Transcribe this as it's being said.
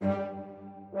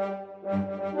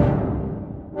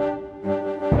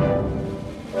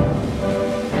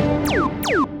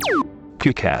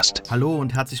Pewcast. Hallo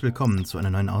und herzlich willkommen zu einer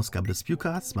neuen Ausgabe des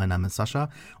Pewcasts. Mein Name ist Sascha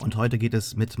und heute geht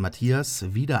es mit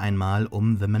Matthias wieder einmal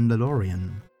um The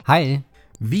Mandalorian. Hi.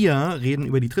 Wir reden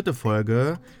über die dritte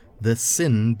Folge, The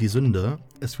Sin, die Sünde.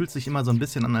 Es fühlt sich immer so ein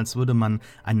bisschen an, als würde man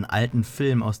einen alten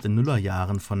Film aus den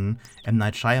Nullerjahren von M.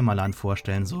 Night Shyamalan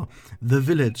vorstellen. So The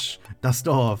Village, das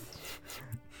Dorf,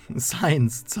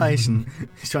 Science, Zeichen.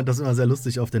 Ich fand das immer sehr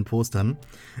lustig auf den Postern.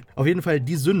 Auf jeden Fall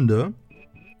die Sünde,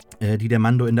 die der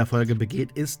Mando in der Folge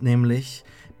begeht, ist nämlich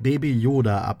Baby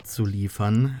Yoda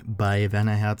abzuliefern bei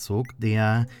Werner Herzog,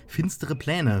 der finstere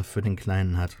Pläne für den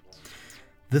Kleinen hat.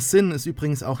 The Sin ist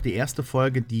übrigens auch die erste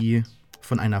Folge, die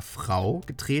von einer Frau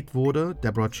gedreht wurde.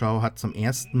 Deborah Chow hat zum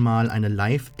ersten Mal eine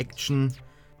Live-Action,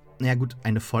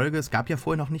 eine Folge. Es gab ja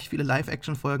vorher noch nicht viele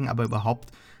Live-Action-Folgen, aber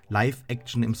überhaupt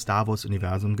Live-Action im Star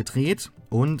Wars-Universum gedreht.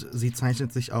 Und sie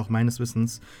zeichnet sich auch meines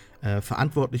Wissens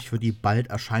verantwortlich für die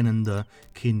bald erscheinende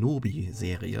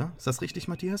Kenobi-Serie. Ist das richtig,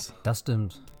 Matthias? Das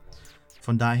stimmt.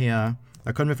 Von daher,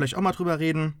 da können wir vielleicht auch mal drüber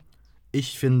reden.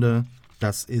 Ich finde,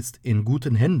 das ist in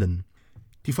guten Händen.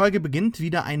 Die Folge beginnt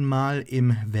wieder einmal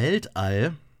im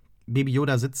Weltall. Baby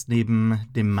Yoda sitzt neben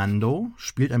dem Mando,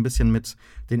 spielt ein bisschen mit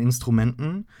den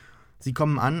Instrumenten. Sie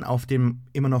kommen an auf dem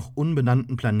immer noch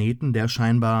unbenannten Planeten, der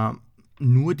scheinbar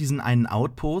nur diesen einen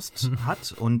Outpost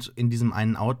hat. Und in diesem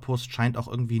einen Outpost scheint auch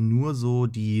irgendwie nur so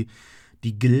die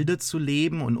Gilde zu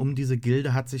leben. Und um diese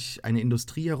Gilde hat sich eine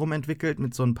Industrie herum entwickelt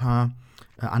mit so ein paar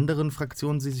anderen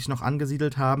Fraktionen, die sich noch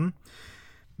angesiedelt haben.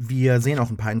 Wir sehen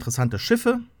auch ein paar interessante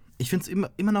Schiffe. Ich finde es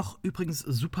immer noch übrigens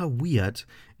super weird,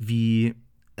 wie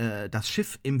das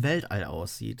Schiff im Weltall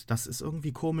aussieht. Das ist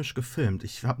irgendwie komisch gefilmt.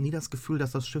 Ich habe nie das Gefühl,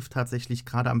 dass das Schiff tatsächlich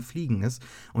gerade am Fliegen ist.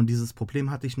 Und dieses Problem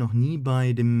hatte ich noch nie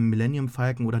bei dem Millennium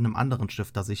Falcon oder einem anderen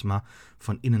Schiff, das ich mal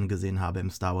von innen gesehen habe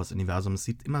im Star Wars-Universum. Es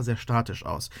sieht immer sehr statisch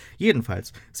aus.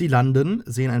 Jedenfalls, sie landen,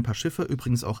 sehen ein paar Schiffe,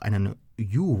 übrigens auch einen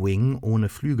U-Wing ohne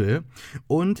Flügel.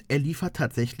 Und er liefert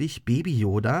tatsächlich Baby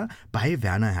Yoda bei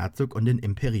Werner Herzog und den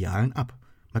Imperialen ab.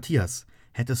 Matthias,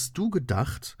 hättest du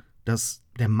gedacht, dass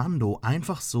der Mando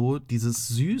einfach so dieses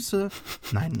süße,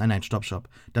 stopp,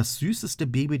 das süßeste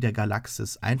Baby der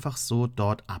Galaxis einfach so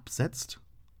dort absetzt?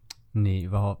 Nee,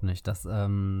 überhaupt nicht. Das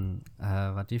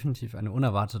war definitiv eine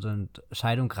unerwartete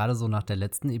Entscheidung, gerade so nach der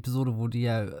letzten Episode, wo die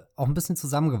ja auch ein bisschen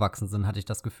zusammengewachsen sind, hatte ich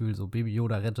das Gefühl. So Baby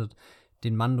Yoda rettet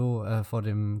den Mando vor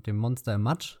dem Monster im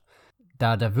Matsch.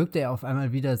 Da wirkte er auf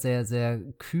einmal wieder sehr, sehr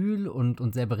kühl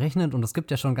und sehr berechnend. Und es gibt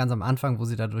ja schon ganz am Anfang, wo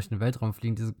sie da durch den Weltraum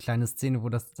fliegen, diese kleine Szene, wo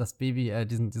das Baby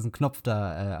diesen Knopf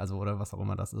da, oder was auch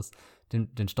immer das ist,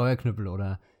 den Steuerknüppel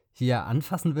oder hier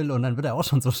anfassen will. Und dann wird er auch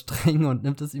schon so streng und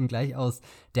nimmt es ihm gleich aus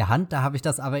der Hand. Da habe ich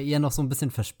das aber eher noch so ein bisschen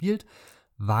verspielt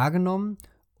wahrgenommen.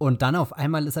 Und dann auf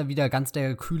einmal ist er wieder ganz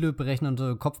der kühle,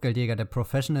 berechnende Kopfgeldjäger, der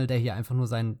Professional, der hier einfach nur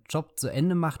seinen Job zu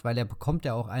Ende macht, weil er bekommt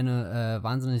ja auch eine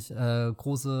wahnsinnig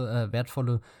große,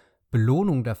 wertvolle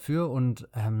Belohnung dafür. Und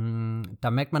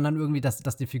da merkt man dann irgendwie, dass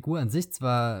die Figur an sich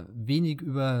zwar wenig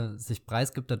über sich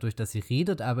preisgibt, dadurch, dass sie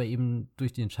redet, aber eben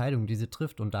durch die Entscheidung, die sie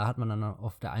trifft. Und da hat man dann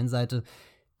auf der einen Seite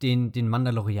den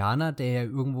Mandalorianer, der ja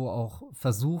irgendwo auch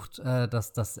versucht,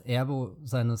 das Erbe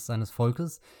seines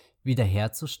Volkes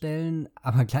wiederherzustellen,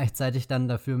 aber gleichzeitig dann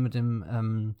dafür mit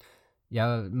dem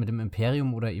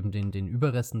Imperium oder eben den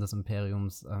Überresten des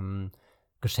Imperiums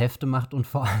Geschäfte macht und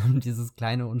vor allem dieses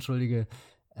kleine, unschuldige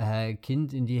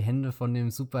Kind in die Hände von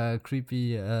dem super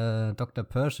creepy Dr.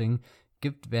 Pershing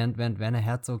gibt, während Werner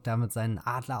Herzog da mit seinen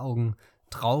Adleraugen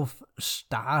drauf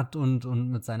starrt und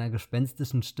mit seiner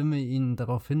gespenstischen Stimme ihn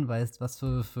darauf hinweist, was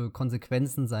für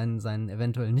Konsequenzen sein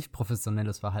eventuell nicht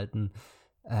professionelles Verhalten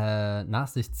nach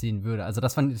sich ziehen würde. Also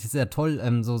das fand ich sehr toll.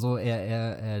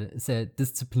 Er ist sehr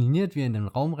diszipliniert, wie er in den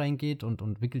Raum reingeht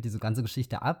und wickelt diese ganze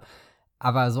Geschichte ab.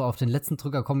 Aber so auf den letzten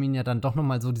Drücker kommen ihnen ja dann doch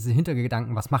nochmal so diese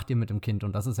Hintergedanken, was macht ihr mit dem Kind?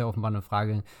 Und das ist ja offenbar eine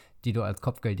Frage, die du als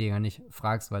Kopfgeldjäger nicht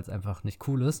fragst, weil es einfach nicht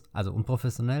cool ist, also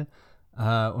unprofessionell.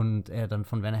 Und er dann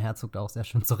von Werner Herzog da auch sehr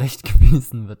schön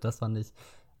zurechtgewiesen wird. Das fand ich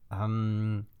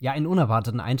einen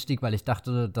unerwarteten Einstieg, weil ich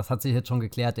dachte, das hat sich jetzt schon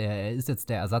geklärt. Er ist jetzt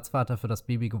der Ersatzvater für das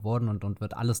Baby geworden und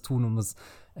wird alles tun, um es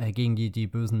gegen die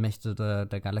bösen Mächte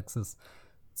der Galaxis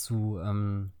zu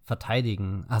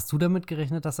verteidigen. Hast du damit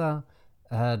gerechnet, dass er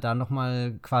da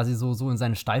nochmal quasi so in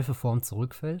seine steife Form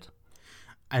zurückfällt?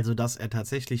 Also, dass er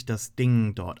tatsächlich das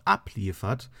Ding dort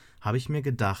abliefert, habe ich mir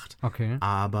gedacht. Okay.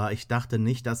 Aber ich dachte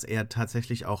nicht, dass er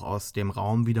tatsächlich auch aus dem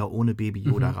Raum wieder ohne Baby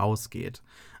Yoda rausgeht.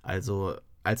 Also,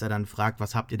 als er dann fragt,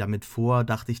 was habt ihr damit vor,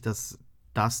 dachte ich, dass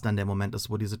das dann der Moment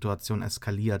ist, wo die Situation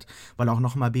eskaliert. Weil auch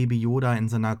nochmal Baby Yoda in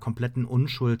seiner kompletten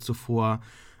Unschuld zuvor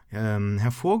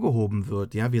hervorgehoben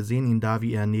wird. Ja, wir sehen ihn da,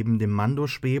 wie er neben dem Mando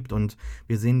schwebt und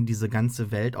wir sehen diese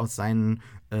ganze Welt aus seinen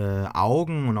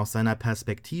Augen und aus seiner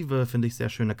Perspektive, finde ich sehr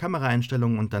schöne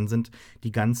Kameraeinstellungen und dann sind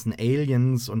die ganzen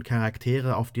Aliens und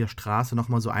Charaktere auf der Straße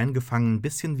nochmal so eingefangen, ein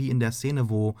bisschen wie in der Szene,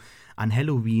 wo an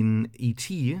Halloween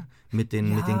E.T. mit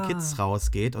den Kids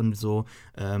rausgeht und so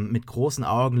mit großen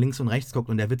Augen links und rechts guckt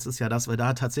und der Witz ist ja, dass wir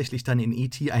da tatsächlich dann in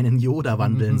E.T. einen Yoda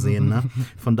wandeln sehen, ne?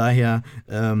 Von daher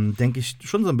denke ich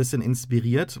schon so ein bisschen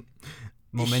inspiriert.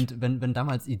 Moment, wenn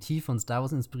damals E.T. von Star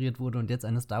Wars inspiriert wurde und jetzt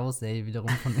eine Star Wars-Serie wiederum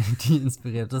von E.T.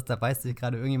 inspiriert ist, da beißt sich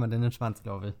gerade irgendjemand in den Schwanz,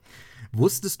 glaube ich.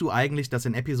 Wusstest du eigentlich, dass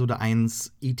in Episode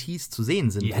 1 E.T.s zu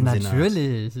sehen sind? Ja, im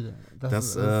natürlich.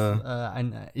 Das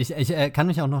Ich kann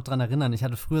mich auch noch dran erinnern, ich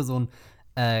hatte früher so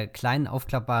einen kleinen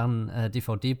aufklappbaren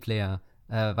DVD-Player.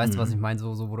 Weißt du, was ich meine?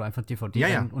 So, wo du einfach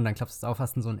DVD und dann klappst du es auf,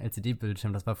 hast du so einen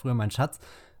LCD-Bildschirm. Das war früher mein Schatz.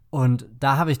 Und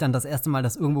da habe ich dann das erste Mal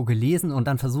das irgendwo gelesen und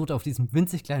dann versucht, auf diesem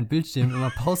winzig kleinen Bildschirm immer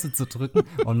Pause zu drücken.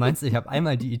 Und meinst du, ich habe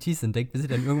einmal die E.T.s entdeckt, bis ich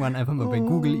dann irgendwann einfach mal bei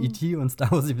Google E.T. und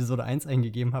Star Wars Episode 1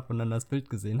 eingegeben habe und dann das Bild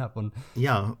gesehen habe. Und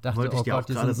ja, dachte, wollte ich dir auch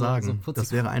gerade sagen. So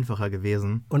das wäre einfacher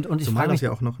gewesen. Und ich Zumal das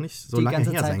ja auch noch nicht so lange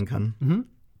her sein kann.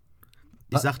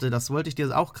 Ich sagte, das wollte ich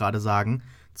dir auch gerade sagen,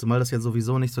 zumal das ja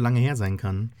sowieso nicht so lange her sein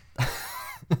kann.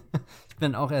 Ich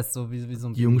bin auch erst so wie so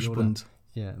ein Jungspund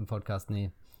hier im Podcast,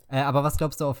 nee. Aber was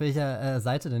glaubst du, auf welcher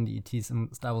Seite denn die E.T.s im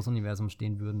Star Wars-Universum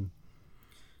stehen würden?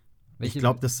 Ich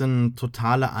glaube, das sind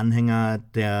totale Anhänger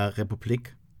der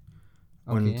Republik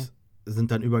und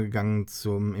sind dann übergegangen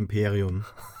zum Imperium.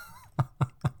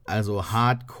 Also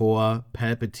Hardcore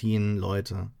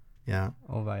Palpatine-Leute, ja,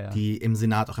 die im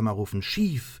Senat auch immer rufen,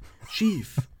 schief,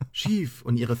 schief, schief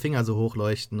und ihre Finger so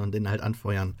hochleuchten und den halt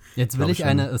anfeuern. Jetzt will ich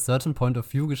eine A Certain Point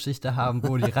of View-Geschichte haben,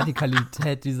 wo die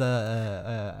Radikalität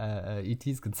dieser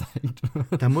E.T.s gezeigt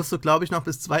wird. Da musst du, glaube ich, noch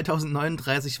bis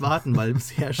 2039 warten, weil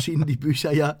bisher erschienen die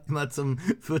Bücher ja immer zum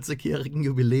 40-jährigen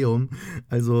Jubiläum.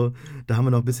 Also da haben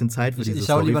wir noch ein bisschen Zeit für diese Ich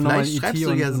schaue lieber nochmal E.T.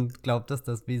 und glaube, dass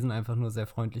das Wesen einfach nur sehr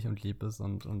freundlich und lieb ist.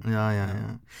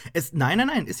 Ja.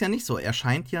 Nein, ist ja nicht so. Er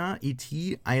scheint ja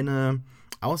E.T. eine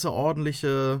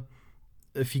außerordentliche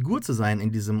Figur zu sein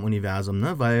in diesem Universum,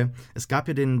 ne? Weil es gab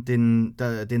ja den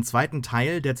zweiten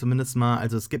Teil, der zumindest mal,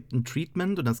 also es gibt ein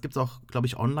Treatment und das gibt es auch, glaube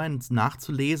ich, online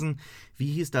nachzulesen.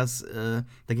 Wie hieß das?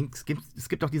 Es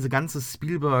gibt auch diese ganze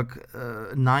Spielberg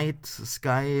Night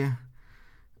Sky,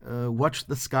 Watch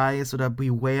the Skies oder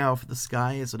Beware of the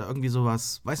Skies oder irgendwie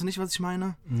sowas. Weißt du nicht, was ich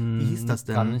meine? Wie hieß das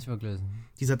denn? Kann nicht wirklich.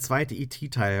 Dieser zweite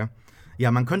E.T.-Teil. Ja,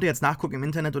 man könnte jetzt nachgucken im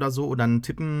Internet oder so oder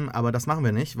tippen, aber das machen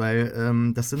wir nicht,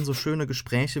 weil das sind so schöne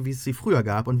Gespräche, wie es sie früher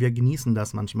gab und wir genießen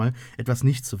das manchmal, etwas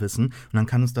nicht zu wissen. Und dann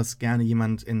kann uns das gerne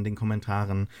jemand in den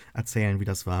Kommentaren erzählen, wie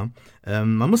das war.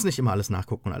 Man muss nicht immer alles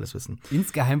nachgucken und alles wissen.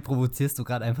 Insgeheim provozierst du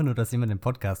gerade einfach nur, dass jemand den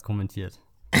Podcast kommentiert.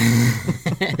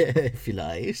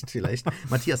 Vielleicht.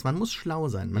 Matthias, man muss schlau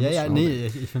sein.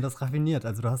 Ich finde das raffiniert.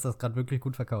 Also du hast das gerade wirklich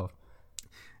gut verkauft.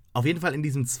 Auf jeden Fall in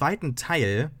diesem zweiten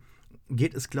Teil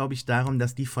geht es, glaube ich, darum,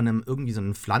 dass die von irgendwie so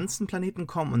einem Pflanzenplaneten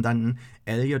kommen und dann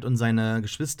Elliot und seine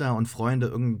Geschwister und Freunde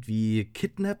irgendwie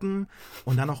kidnappen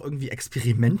und dann auch irgendwie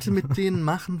Experimente mit denen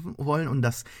machen wollen und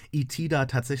dass E.T. da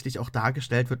tatsächlich auch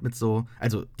dargestellt wird mit so,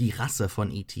 also die Rasse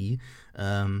von E.T.,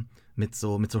 mit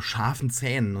so scharfen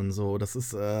Zähnen und so. Das ist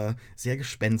sehr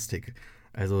gespenstig.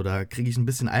 Also da kriege ich ein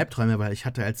bisschen Albträume, weil ich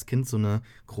hatte als Kind so eine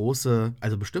große,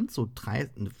 also bestimmt so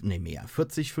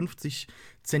 40, 50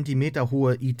 Zentimeter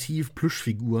hohe E.T.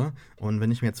 Plüschfigur. Und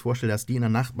wenn ich mir jetzt vorstelle, dass die in der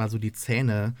Nacht mal so die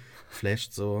Zähne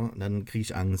flasht, so, dann kriege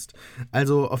ich Angst.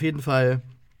 Also auf jeden Fall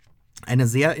eine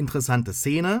sehr interessante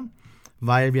Szene,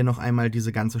 weil wir noch einmal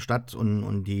diese ganze Stadt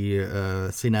und die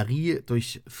Szenerie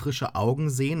durch frische Augen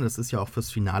sehen. Das ist ja auch fürs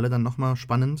Finale dann nochmal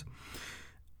spannend.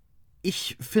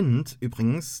 Ich finde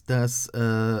übrigens, dass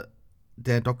der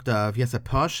Dr. wie heißt der,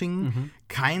 Pershing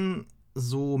kein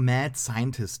so Mad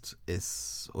Scientist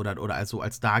ist oder also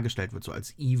als dargestellt wird, so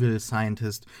als Evil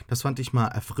Scientist. Das fand ich mal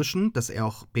erfrischend, dass er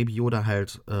auch Baby Yoda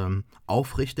halt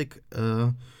aufrichtig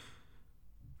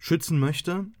schützen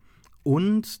möchte.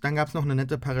 Und dann gab es noch eine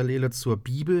nette Parallele zur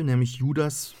Bibel, nämlich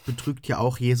Judas betrügt ja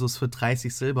auch Jesus für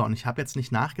 30 Silber. Und ich habe jetzt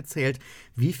nicht nachgezählt,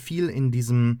 wie viel in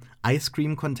diesem Ice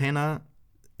Cream Container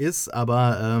ist,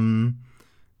 aber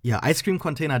Ice Cream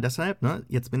Container deshalb, ne?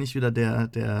 Jetzt bin ich wieder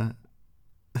der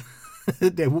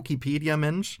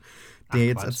Wikipedia-Mensch, der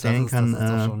jetzt erzählen kann. Das ist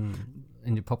doch schon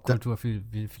in die Popkultur viel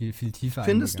tiefer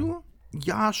findest du?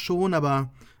 Ja, schon,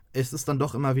 aber es ist dann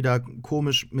doch immer wieder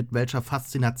komisch, mit welcher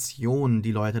Faszination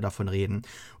die Leute davon reden.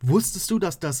 Wusstest du,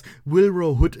 dass das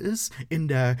Wilbur Hood ist in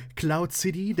der Cloud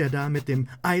City, der da mit dem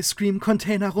Ice Cream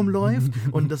Container rumläuft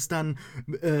und es dann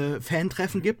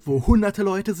Fantreffen gibt, wo hunderte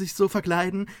Leute sich so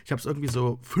verkleiden? Ich habe es irgendwie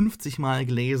so 50 Mal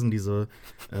gelesen, diese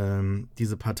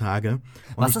paar Tage.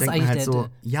 Und Was ich ist denke mir eigentlich halt der- so,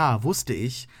 der- ja, wusste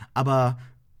ich, aber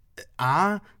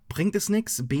A, bringt es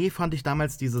nichts. B, fand ich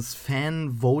damals dieses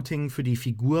Fan-Voting für die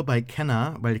Figur bei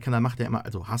Kenner, weil Kenner macht ja immer,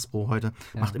 also Hasbro heute,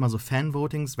 macht immer so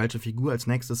Fan-Votings, welche Figur als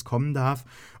nächstes kommen darf.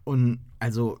 Und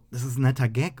also, das ist ein netter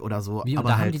Gag oder so, Wie, und aber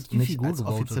da haben halt die nicht Figur als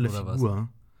gewotet, offizielle oder was? Figur.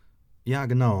 Ja,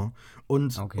 genau.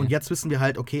 Und Okay. jetzt wissen wir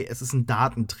halt, okay, es ist ein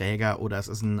Datenträger oder es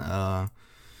ist ein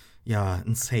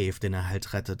Safe, den er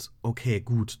halt rettet. Okay,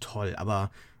 gut, toll,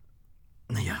 aber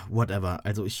naja, whatever.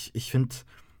 Also ich finde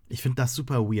das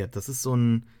super weird. Das ist so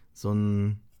ein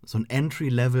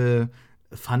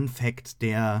Entry-Level-Fun-Fact,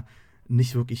 der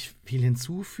nicht wirklich viel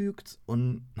hinzufügt.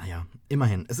 Und naja,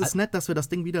 immerhin. Es ist nett, dass wir das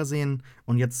Ding wiedersehen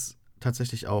und jetzt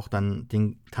tatsächlich auch dann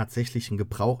den tatsächlichen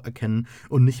Gebrauch erkennen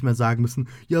und nicht mehr sagen müssen,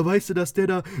 ja, weißt du, dass der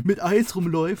da mit Eis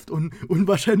rumläuft und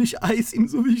wahrscheinlich Eis ihm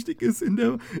so wichtig ist in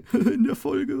der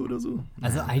Folge oder so.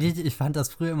 Also eigentlich, ich fand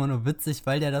das früher immer nur witzig,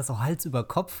 weil der da so Hals über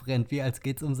Kopf rennt, wie als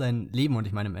geht's um sein Leben. Und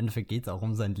ich meine, im Endeffekt geht's auch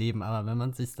um sein Leben. Aber wenn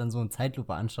man sich dann so in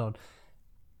Zeitlupe anschaut,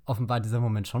 offenbar dieser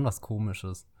Moment schon was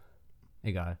Komisches.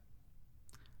 Egal.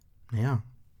 Naja,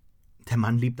 der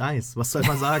Mann liebt Eis. Was soll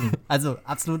man sagen? Also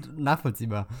absolut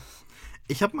nachvollziehbar.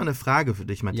 Ich habe mal eine Frage für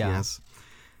dich, Matthias. Ja.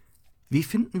 Wie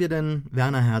finden wir denn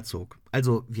Werner Herzog?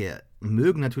 Also, wir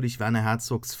mögen natürlich Werner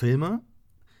Herzogs Filme.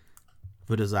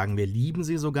 Würde sagen, wir lieben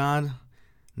sie sogar.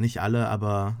 Nicht alle,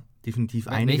 aber definitiv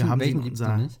einige haben sie in liebst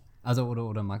du nicht? Also,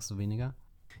 oder magst du weniger?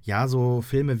 Ja, so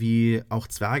Filme wie Auch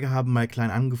Zwerge haben mal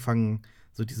klein angefangen,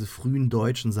 so diese frühen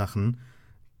deutschen Sachen,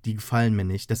 die gefallen mir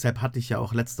nicht. Deshalb hatte ich ja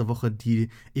auch letzte Woche die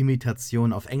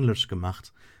Imitation auf Englisch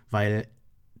gemacht, weil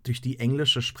durch die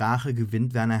englische Sprache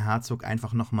gewinnt Werner Herzog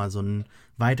einfach nochmal so ein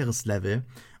weiteres Level.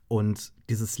 Und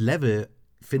dieses Level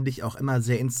finde ich auch immer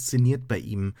sehr inszeniert bei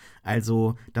ihm.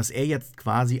 Also, dass er jetzt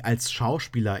quasi als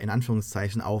Schauspieler in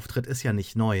Anführungszeichen auftritt, ist ja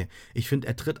nicht neu. Ich finde,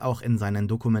 er tritt auch in seinen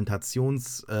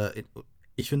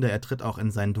er tritt auch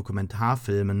in seinen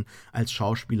Dokumentarfilmen als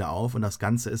Schauspieler auf und das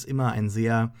Ganze ist immer ein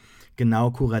sehr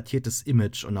genau kuratiertes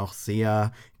Image und auch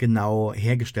sehr genau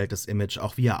hergestelltes Image.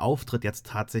 Auch wie er auftritt jetzt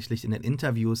tatsächlich in den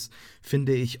Interviews,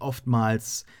 finde ich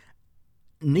oftmals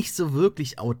nicht so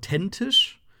wirklich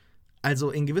authentisch.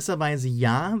 Also in gewisser Weise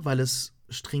ja, weil es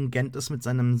stringent ist mit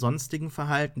seinem sonstigen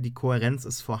Verhalten, die Kohärenz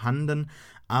ist vorhanden,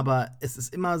 aber es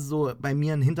ist immer so bei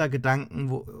mir ein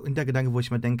Hintergedanke, wo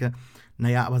ich mir denke,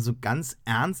 naja, aber so ganz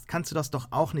ernst kannst du das doch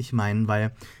auch nicht meinen,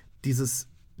 weil dieses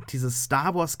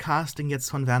Star Wars Casting jetzt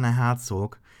von Werner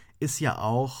Herzog ist ja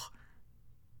auch,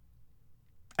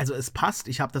 also es passt,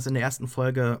 ich habe das in der ersten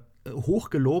Folge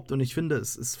hochgelobt und ich finde,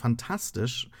 es ist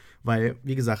fantastisch, weil,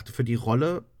 wie gesagt, für die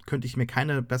Rolle könnte ich mir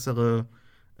keine bessere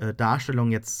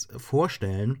Darstellung jetzt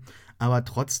vorstellen, aber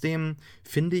trotzdem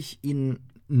finde ich ihn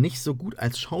nicht so gut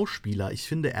als Schauspieler. Ich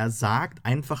finde, er sagt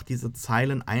einfach diese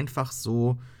Zeilen einfach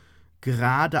so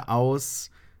geradeaus,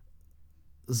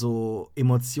 so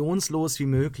emotionslos wie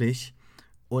möglich.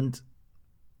 Und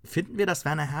finden wir, dass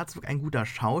Werner Herzog ein guter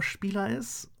Schauspieler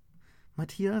ist,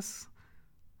 Matthias?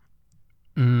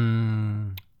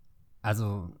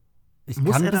 Also, ich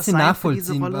Muss kann er ein das bisschen sein für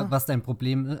diese nachvollziehen, Rolle? was dein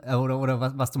Problem ist,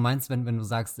 oder was du meinst, wenn du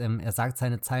sagst, er sagt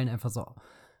seine Zeilen einfach so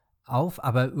auf,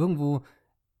 aber irgendwo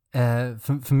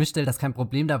für mich stellt das kein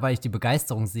Problem dar, weil ich die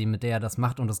Begeisterung sehe, mit der er das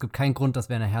macht. Und es gibt keinen Grund, dass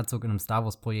Werner Herzog in einem Star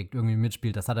Wars-Projekt irgendwie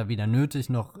mitspielt. Das hat er weder nötig,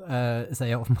 noch ist er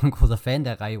ja offenbar ein großer Fan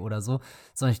der Reihe oder so.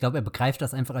 Sondern ich glaube, er begreift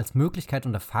das einfach als Möglichkeit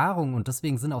und Erfahrung. Und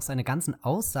deswegen sind auch seine ganzen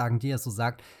Aussagen, die er so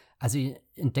sagt, also ihr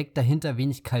entdeckt dahinter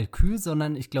wenig Kalkül,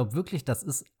 sondern ich glaube wirklich, das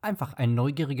ist einfach ein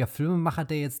neugieriger Filmemacher,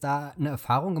 der jetzt da eine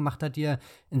Erfahrung gemacht hat, die er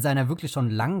in seiner wirklich schon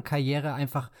langen Karriere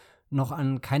einfach noch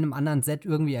an keinem anderen Set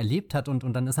irgendwie erlebt hat und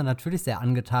dann ist er natürlich sehr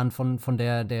angetan von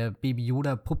der Baby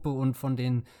Yoda Puppe und von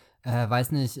den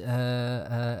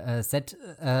Set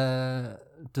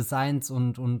Designs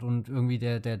und irgendwie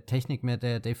der Technik, mehr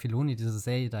der Dave Filoni diese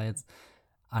Serie da jetzt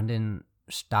an den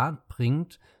Start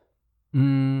bringt.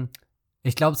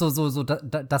 Ich glaube,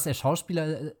 dass er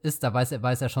Schauspieler ist, da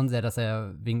weiß er schon sehr, dass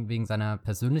er wegen seiner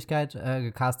Persönlichkeit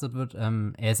gecastet wird.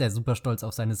 Er ist ja super stolz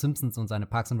auf seine Simpsons und seine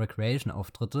Parks and Recreation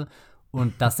Auftritte.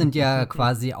 Und das sind ja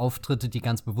quasi Auftritte, die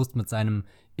ganz bewusst mit seinem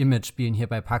Image spielen, hier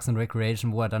bei Parks and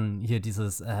Recreation, wo er dann hier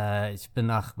dieses, ich bin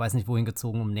nach weiß nicht wohin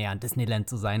gezogen, um näher an Disneyland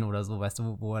zu sein oder so, weißt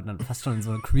du, wo er dann fast schon in so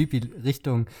eine creepy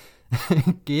Richtung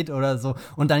geht oder so.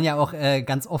 Und dann ja auch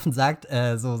ganz offen sagt,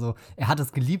 er hat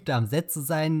es geliebt, da am Set zu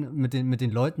sein, mit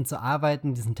den Leuten zu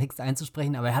arbeiten, diesen Text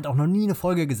einzusprechen, aber er hat auch noch nie eine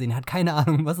Folge gesehen, er hat keine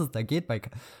Ahnung, um was es da geht bei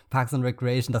Parks and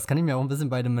Recreation. Das kann ich mir auch ein bisschen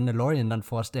bei The Mandalorian dann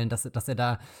vorstellen, dass er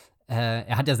da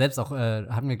er hat ja selbst auch,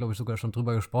 hatten wir, glaube ich, sogar schon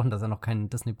drüber gesprochen, dass er noch keinen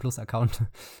Disney-Plus-Account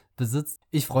besitzt.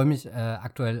 Ich freue mich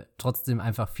aktuell trotzdem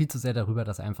einfach viel zu sehr darüber,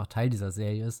 dass er einfach Teil dieser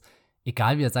Serie ist.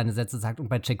 Egal, wie er seine Sätze sagt. Und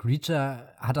bei Jack Reacher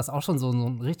hat das auch schon so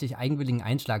einen richtig eigenwilligen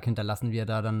Einschlag hinterlassen, wie er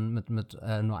da dann mit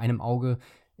nur einem Auge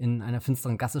in einer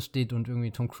finsteren Gasse steht und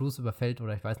irgendwie Tom Cruise überfällt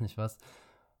oder ich weiß nicht was.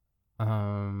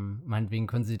 Meinetwegen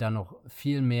können sie da noch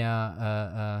viel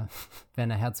mehr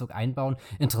Werner Herzog einbauen.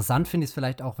 Interessant finde ich es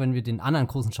vielleicht auch, wenn wir den anderen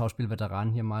großen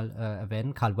Schauspielveteranen hier mal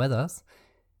erwähnen, Carl Weathers,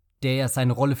 der ja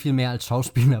seine Rolle viel mehr als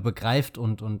Schauspieler begreift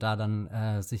und da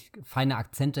dann sich feine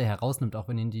Akzente herausnimmt, auch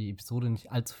wenn ihm die Episode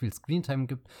nicht allzu viel Screentime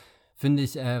gibt, finde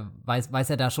ich,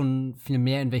 weiß er da schon viel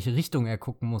mehr, in welche Richtung er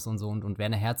gucken muss und so. Und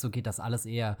Werner Herzog geht das alles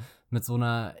eher mit so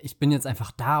einer, ich bin jetzt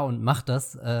einfach da und mach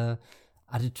das,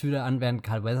 Attitüde an, während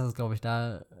Carl Weathers, glaube ich,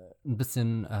 da ein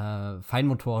bisschen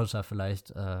feinmotorischer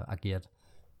vielleicht agiert.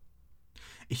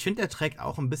 Ich finde, der trägt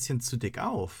auch ein bisschen zu dick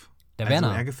auf. Der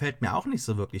Werner. Er gefällt mir auch nicht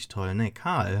so wirklich toll. Nee,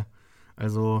 Karl.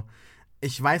 Also,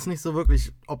 ich weiß nicht so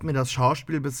wirklich, ob mir das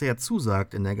Schauspiel bisher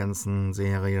zusagt in der ganzen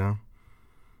Serie.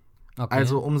 Okay.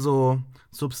 Also, umso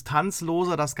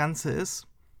substanzloser das Ganze ist,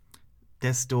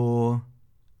 desto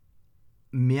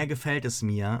mehr gefällt es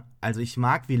mir. Also, ich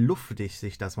mag, wie luftig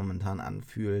sich das momentan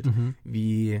anfühlt.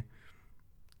 Wie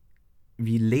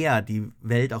leer die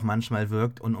Welt auch manchmal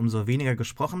wirkt. Und umso weniger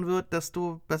gesprochen wird,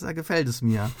 desto besser gefällt es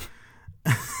mir.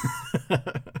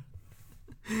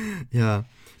 Ja,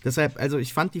 deshalb, also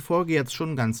ich fand die Folge jetzt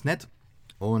schon ganz nett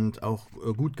und auch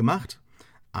gut gemacht,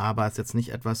 aber es ist jetzt nicht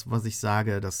etwas, was ich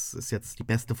sage, das ist jetzt die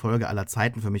beste Folge aller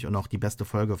Zeiten für mich und auch die beste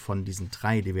Folge von diesen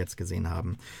 3, die wir jetzt gesehen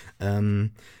haben.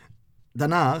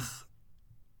 Danach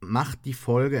macht die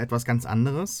Folge etwas ganz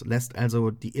anderes, lässt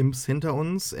also die Imps hinter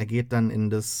uns, er geht dann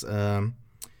in das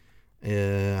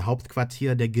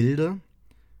Hauptquartier der Gilde,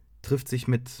 trifft sich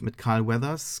mit Carl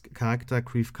Weathers Charakter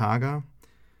Greef Karga,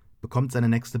 bekommt seine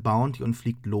nächste Bounty und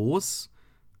fliegt los.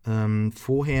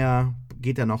 Vorher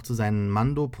geht er noch zu seinen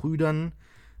Mando-Brüdern,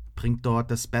 bringt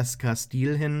dort das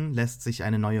Beskar-Stil hin, lässt sich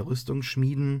eine neue Rüstung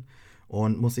schmieden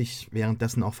und muss sich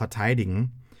währenddessen auch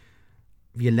verteidigen.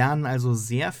 Wir lernen also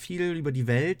sehr viel über die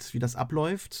Welt, wie das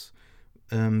abläuft.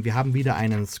 Wir haben wieder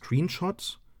einen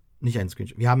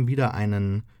wir haben wieder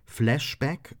einen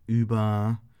Flashback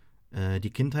über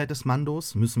die Kindheit des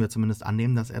Mandos, müssen wir zumindest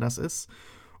annehmen, dass er das ist.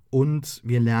 Und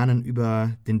wir lernen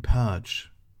über den Purge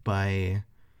bei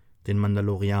den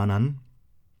Mandalorianern.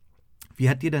 Wie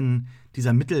hat dir denn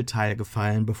dieser Mittelteil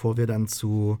gefallen, bevor wir dann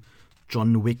zu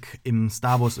John Wick im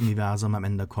Star Wars-Universum am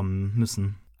Ende kommen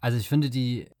müssen? Also ich finde,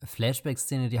 die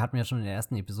Flashback-Szene, die hat mir schon in der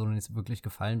ersten Episode nicht so wirklich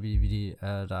gefallen, wie die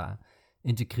da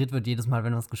integriert wird, jedes Mal,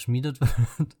 wenn was geschmiedet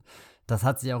wird. Das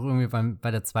hat sich auch irgendwie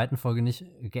bei der zweiten Folge nicht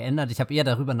geändert. Ich habe eher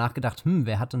darüber nachgedacht,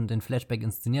 wer hat denn den Flashback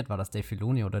inszeniert? War das Dave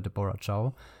Filoni oder Deborah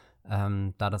Chow?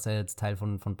 Da das ja jetzt Teil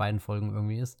von beiden Folgen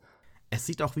irgendwie ist. Es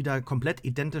sieht auch wieder komplett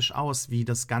identisch aus, wie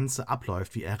das Ganze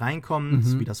abläuft, wie er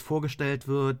reinkommt, wie das vorgestellt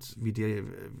wird,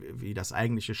 wie das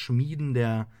eigentliche Schmieden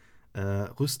der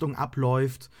Rüstung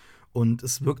abläuft. Und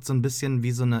es wirkt so ein bisschen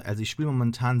wie so eine, also ich spiele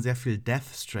momentan sehr viel Death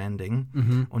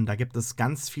Stranding und da gibt es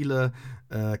ganz viele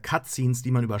Cutscenes,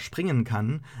 die man überspringen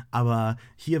kann, aber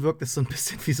hier wirkt es so ein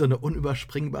bisschen wie so eine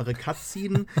unüberspringbare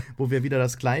Cutscene, wo wir wieder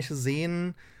das Gleiche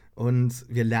sehen und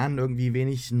wir lernen irgendwie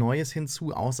wenig Neues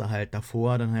hinzu, außer halt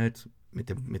davor dann halt mit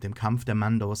dem Kampf der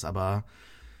Mandos, aber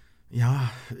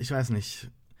ja, ich weiß nicht.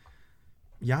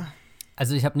 Ja.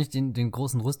 Also ich habe nicht den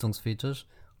großen Rüstungsfetisch,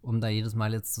 um da jedes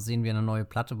Mal jetzt zu sehen, wie er eine neue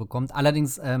Platte bekommt.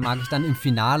 Allerdings mag ich dann im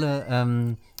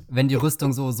Finale, wenn die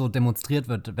Rüstung so demonstriert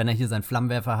wird, wenn er hier seinen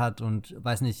Flammenwerfer hat und,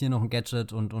 weiß nicht, hier noch ein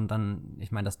Gadget und dann,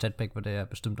 ich meine, das Jetpack wird er ja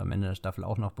bestimmt am Ende der Staffel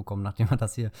auch noch bekommen, nachdem er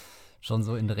das hier schon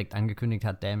so indirekt angekündigt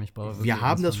hat. Damn, ich brauche wirklich. Wir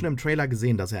haben das schon im Trailer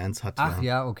gesehen, dass er eins hat. Ach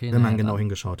ja, okay. Wenn man genau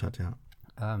hingeschaut hat, ja.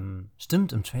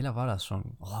 Stimmt, im Trailer war das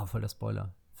schon. Oh, voll der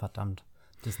Spoiler. Verdammt.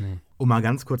 Disney. Um mal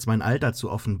ganz kurz mein Alter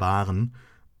zu offenbaren,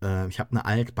 ich habe eine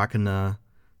altbackene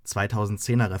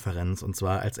 2010er-Referenz, und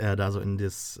zwar, als er da so in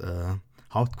das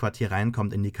Hauptquartier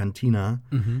reinkommt, in die Kantina,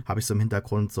 habe ich so im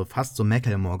Hintergrund so fast so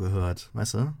Macklemore gehört,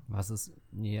 weißt du? Was ist?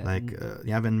 Yeah.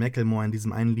 Ja, wenn Macklemore in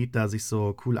diesem einen Lied da sich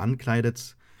so cool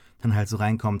ankleidet, dann halt so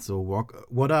reinkommt, so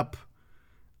what up,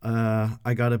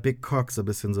 I got a big cock, so ein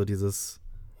bisschen so dieses,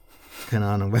 keine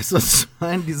Ahnung, weißt du, was ich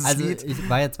meine, dieses Lied? Ich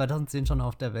war ja 2010 schon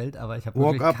auf der Welt, aber ich habe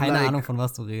wirklich keine Ahnung, von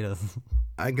was du redest.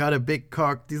 I got a big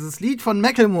cock. Dieses Lied von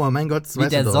Macklemore, mein Gott, das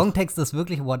weißt du doch. Der Songtext ist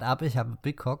wirklich What up, ich habe a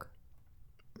big cock.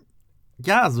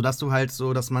 Ja, so dass du halt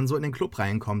so, dass man so in den Club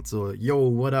reinkommt, so,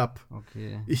 yo, what up?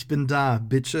 Okay. Ich bin da,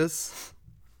 Bitches.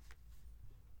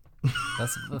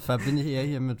 Das verbinde ich eher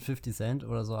hier mit 50 Cent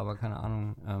oder so, aber keine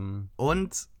Ahnung.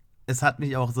 Und es hat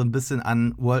mich auch so ein bisschen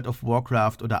an World of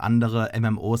Warcraft oder andere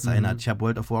MMOs erinnert. Ich habe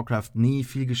World of Warcraft nie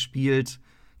viel gespielt.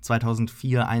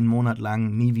 2004, einen Monat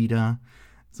lang, nie wieder.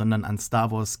 Sondern an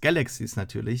Star Wars Galaxies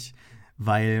natürlich.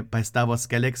 Weil bei Star Wars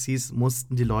Galaxies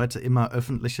mussten die Leute immer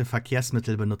öffentliche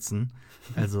Verkehrsmittel benutzen.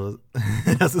 Also,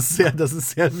 das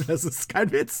ist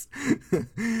kein Witz.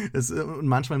 Und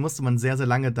manchmal musste man sehr, sehr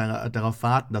lange darauf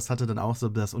warten. Das hatte dann auch so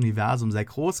das Universum sehr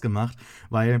groß gemacht,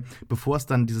 weil bevor es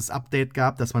dann dieses Update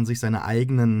gab, dass man sich seine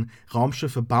eigenen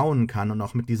Raumschiffe bauen kann und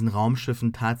auch mit diesen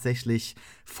Raumschiffen tatsächlich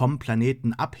vom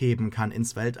Planeten abheben kann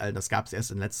ins Weltall, das gab es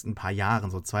erst in den letzten paar Jahren,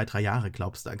 so 2, 3 Jahre,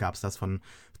 glaubst du, gab es das von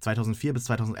 2004 bis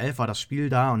 2011 war das Spiel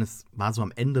da und es war so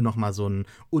am Ende noch mal so ein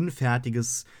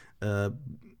unfertiges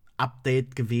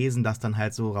Update gewesen, das dann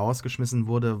halt so rausgeschmissen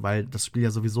wurde, weil das Spiel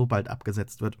ja sowieso bald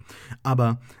abgesetzt wird.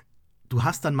 Aber du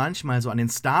hast dann manchmal so an den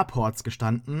Starports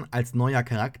gestanden als neuer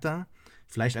Charakter,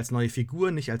 vielleicht als neue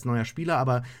Figur, nicht als neuer Spieler,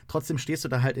 aber trotzdem stehst du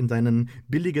da halt in deinen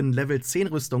billigen Level 10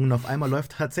 Rüstungen und auf einmal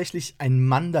läuft tatsächlich ein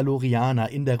Mandalorianer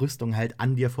in der Rüstung halt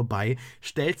an dir vorbei,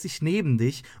 stellt sich neben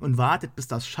dich und wartet, bis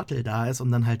das Shuttle da ist,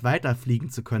 um dann halt weiterfliegen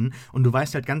zu können. Und du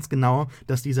weißt halt ganz genau,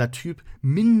 dass dieser Typ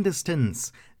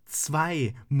mindestens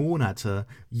 2 Monate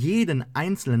jeden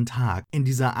einzelnen Tag in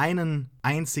dieser einen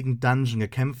einzigen Dungeon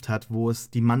gekämpft hat, wo es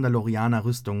die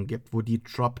Mandalorianer-Rüstung gibt, wo die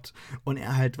droppt und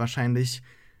er halt wahrscheinlich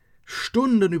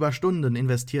Stunden über Stunden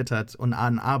investiert hat und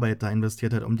an Arbeit da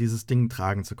investiert hat, um dieses Ding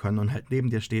tragen zu können und halt neben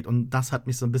dir steht. Und das hat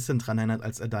mich so ein bisschen dran erinnert,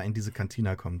 als er da in diese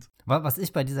Kantina kommt. Was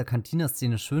ich bei dieser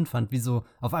Cantina-Szene schön fand, wie so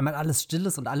auf einmal alles still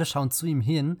ist und alle schauen zu ihm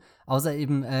hin, außer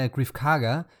eben Greef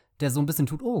Karga, der so ein bisschen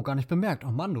tut, oh, gar nicht bemerkt,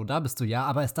 oh Mando, da bist du ja,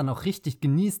 aber es dann auch richtig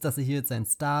genießt, dass er hier jetzt seinen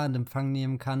Star in Empfang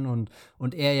nehmen kann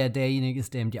und er ja derjenige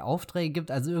ist, der ihm die Aufträge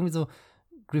gibt. Also irgendwie so,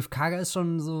 Greef Karga ist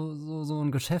schon so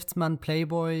ein Geschäftsmann,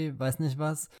 Playboy, weiß nicht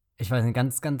was. Ich weiß nicht,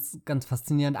 ganz, ganz, ganz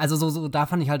faszinierend. Also da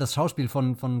fand ich halt das Schauspiel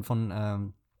von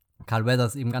Carl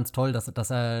Weathers eben ganz toll, dass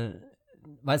er,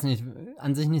 weiß nicht,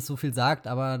 an sich nicht so viel sagt,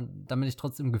 aber damit ich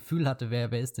trotzdem ein Gefühl hatte,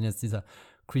 wer ist denn jetzt dieser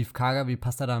Greef Karga, wie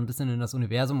passt er da ein bisschen in das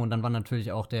Universum? Und dann war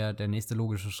natürlich auch der nächste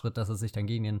logische Schritt, dass er sich dann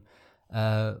gegen den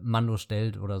Mando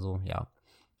stellt oder so, ja.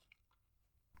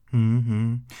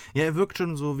 Mhm. Ja, er wirkt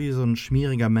schon so wie so ein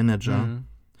schmieriger Manager,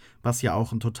 was ja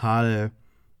auch ein total,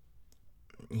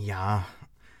 ja,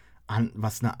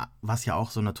 was ja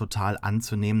auch so eine total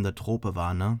anzunehmende Trope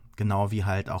war, ne? Genau wie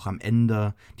halt auch am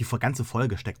Ende, die ganze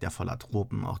Folge steckt ja voller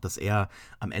Tropen. Auch, dass er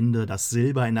am Ende das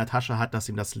Silber in der Tasche hat, das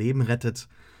ihm das Leben rettet.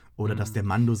 Oder dass der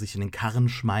Mando sich in den Karren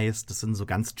schmeißt. Das sind so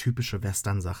ganz typische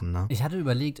Western-Sachen, ne? Ich hatte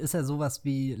überlegt, ist er sowas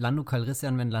wie Lando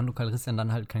Calrissian, wenn Lando Calrissian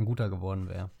dann halt kein Guter geworden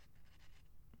wäre?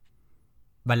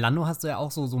 Bei Lando hast du ja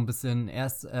auch so ein bisschen,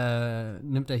 erst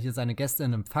nimmt er hier seine Gäste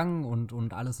in Empfang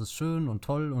und alles ist schön und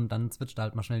toll und dann switcht er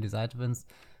halt mal schnell die Seite, wenn es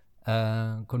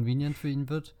convenient für ihn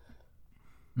wird.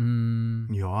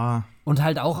 Ja. Und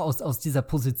halt auch aus dieser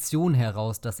Position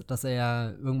heraus, dass er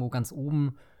ja irgendwo ganz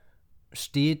oben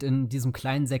steht in diesem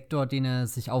kleinen Sektor, den er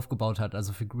sich aufgebaut hat.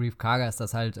 Also für Greef Karga ist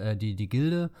das halt die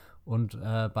Gilde und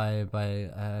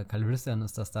bei Calrissian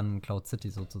ist das dann Cloud City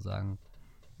sozusagen.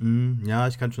 Ja,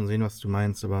 ich kann schon sehen, was du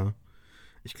meinst, aber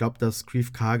ich glaube, dass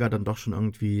Greef Karga dann doch schon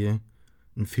irgendwie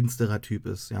ein finsterer Typ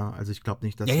ist, ja. Also ich glaube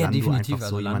nicht, dass ja, Lando definitiv. einfach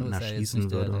so also jemanden Lando ist erschießen ja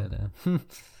jetzt würde. der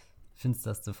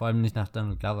finsterste, vor allem nicht nach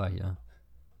Donald Glover hier.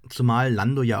 Zumal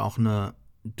Lando ja auch eine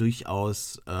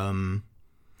durchaus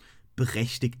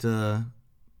berechtigte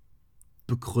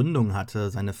Begründung hatte,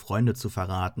 seine Freunde zu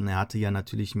verraten. Er hatte ja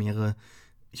natürlich mehrere,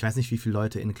 ich weiß nicht, wie viele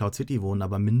Leute in Cloud City wohnen,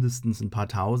 aber mindestens ein paar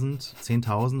tausend,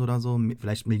 10.000 oder so,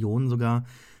 vielleicht Millionen sogar,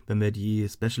 wenn wir die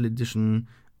Special Edition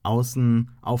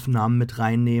Außenaufnahmen mit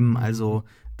reinnehmen. Also,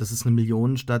 das ist eine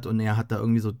Millionenstadt und er hat da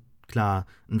irgendwie so, klar,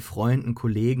 einen Freund, einen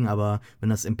Kollegen, aber wenn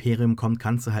das Imperium kommt,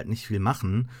 kannst du halt nicht viel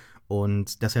machen.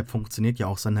 Und deshalb funktioniert ja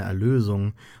auch seine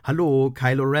Erlösung. Hallo,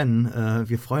 Kylo Ren,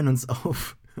 wir freuen uns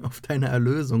auf deine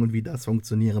Erlösung und wie das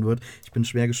funktionieren wird. Ich bin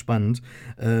schwer gespannt.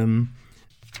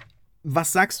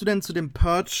 Was sagst du denn zu dem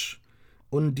Purge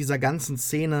und dieser ganzen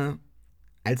Szene,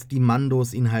 als die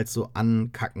Mandos ihn halt so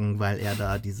ankacken, weil er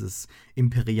da dieses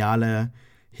imperiale,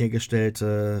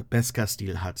 hergestellte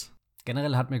Beskar-Stil hat?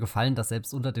 Generell hat mir gefallen, dass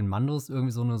selbst unter den Mandos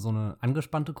irgendwie so eine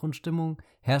angespannte Grundstimmung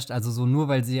herrscht. Also so nur,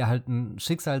 weil sie halt ein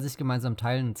Schicksal sich gemeinsam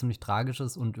teilen, ein ziemlich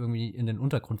tragisches und irgendwie in den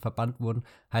Untergrund verbannt wurden,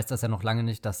 heißt das ja noch lange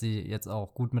nicht, dass sie jetzt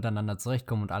auch gut miteinander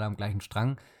zurechtkommen und alle am gleichen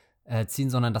Strang ziehen,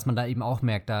 sondern dass man da eben auch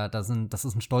merkt, das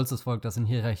ist ein stolzes Volk, das sind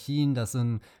Hierarchien, das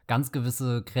sind ganz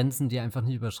gewisse Grenzen, die einfach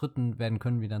nicht überschritten werden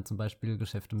können, wie dann zum Beispiel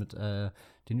Geschäfte mit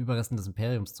den Überresten des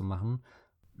Imperiums zu machen.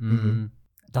 Mhm.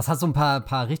 Das hat so ein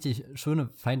paar richtig schöne,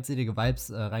 feindselige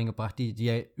Vibes reingebracht, die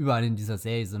ja überall in dieser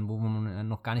Serie sind, wo man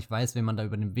noch gar nicht weiß, wen man da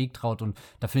über den Weg traut. Und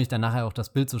da finde ich dann nachher auch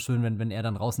das Bild so schön, wenn er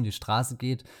dann raus in die Straße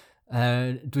geht,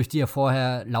 durch die er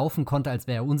vorher laufen konnte, als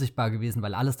wäre er unsichtbar gewesen,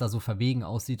 weil alles da so verwegen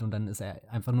aussieht und dann ist er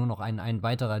einfach nur noch ein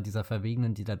weiterer dieser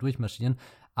Verwegenen, die da durchmarschieren.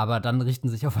 Aber dann richten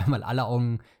sich auf einmal alle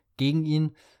Augen gegen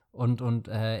ihn und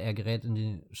er gerät in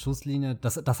die Schusslinie.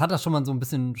 Das hat er schon mal so ein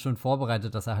bisschen schön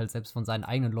vorbereitet, dass er halt selbst von seinen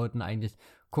eigenen Leuten eigentlich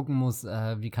gucken muss,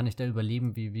 wie kann ich da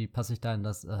überleben, wie passe ich da in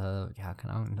das, keine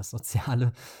Ahnung, in das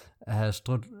Soziale,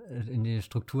 in die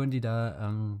Strukturen, die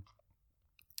da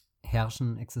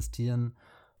herrschen, existieren.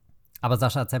 Aber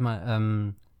Sascha, erzähl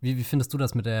mal, wie findest du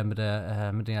das mit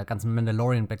der ganzen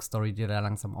Mandalorian-Backstory, die da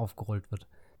langsam aufgerollt wird?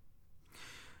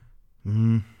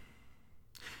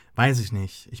 Weiß ich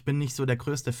nicht. Ich bin nicht so der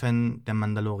größte Fan der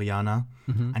Mandalorianer.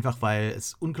 Mhm. Einfach weil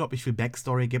es unglaublich viel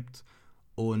Backstory gibt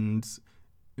und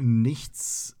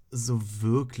nichts so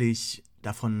wirklich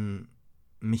davon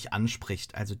mich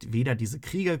anspricht. Also weder diese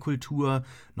Kriegerkultur,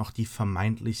 noch die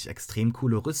vermeintlich extrem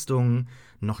coole Rüstung,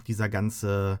 noch dieser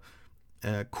ganze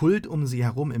Kult um sie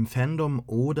herum im Fandom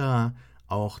oder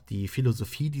auch die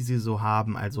Philosophie, die sie so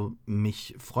haben. Also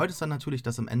mich freut es dann natürlich,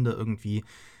 dass am Ende irgendwie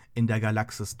in der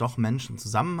Galaxis doch Menschen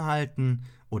zusammenhalten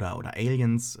oder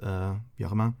Aliens, wie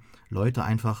auch immer, Leute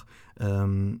einfach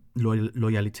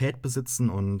Loyalität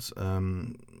besitzen und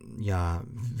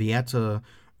Werte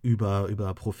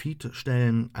über Profit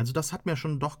stellen. Also das hat mir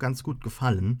schon doch ganz gut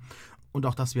gefallen. Und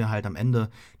auch, dass wir halt am Ende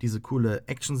diese coole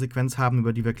Actionsequenz haben,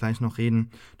 über die wir gleich noch reden,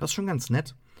 das ist schon ganz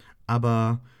nett.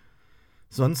 Aber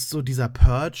sonst so dieser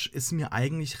Purge ist mir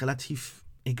eigentlich relativ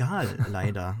egal,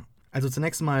 leider. Also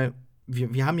zunächst mal,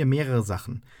 wir haben ja mehrere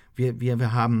Sachen.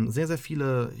 Wir haben sehr, sehr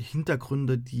viele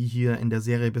Hintergründe, die hier in der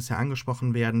Serie bisher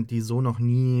angesprochen werden, die so noch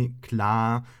nie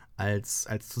klar als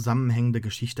zusammenhängende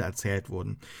Geschichte erzählt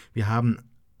wurden. Wir haben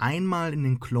einmal in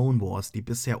den Clone Wars die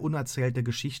bisher unerzählte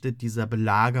Geschichte dieser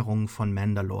Belagerung von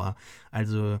Mandalore.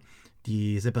 Also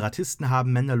die Separatisten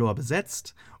haben Mandalore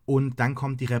besetzt und dann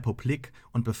kommt die Republik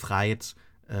und befreit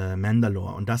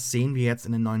Mandalore. Und das sehen wir jetzt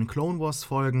in den neuen Clone Wars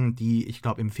Folgen, die, ich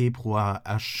glaube, im Februar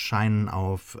erscheinen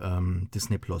auf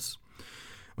Disney+.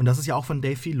 Und das ist ja auch von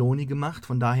Dave Filoni gemacht,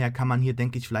 von daher kann man hier,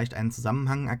 denke ich, vielleicht einen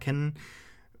Zusammenhang erkennen.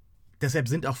 Deshalb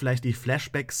sind auch vielleicht die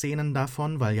Flashback-Szenen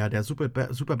davon, weil ja der Super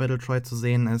Battletroid zu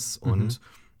sehen ist. Und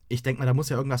ich denke mal, da muss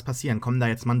ja irgendwas passieren. Kommen da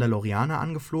jetzt Mandalorianer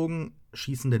angeflogen,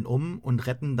 schießen den um und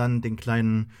retten dann den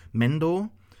kleinen Mendo,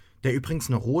 der übrigens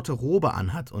eine rote Robe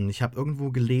anhat. Und ich habe irgendwo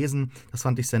gelesen, das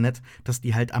fand ich sehr nett, dass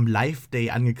die halt am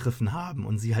Live-Day angegriffen haben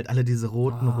und sie halt alle diese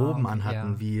roten Roben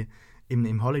anhatten, wie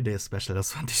im Holiday-Special.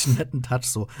 Das fand ich einen netten Touch,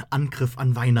 so Angriff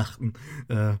an Weihnachten.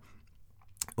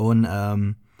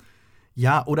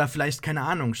 Ja, oder vielleicht, keine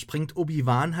Ahnung, springt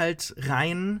Obi-Wan halt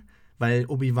rein, weil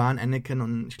Obi-Wan, Anakin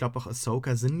und ich glaube auch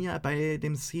Ahsoka sind ja bei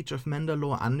dem Siege of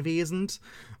Mandalore anwesend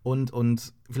und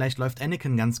vielleicht läuft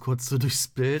Anakin ganz kurz so durchs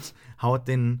Bild, haut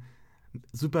den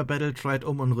Super Battletroid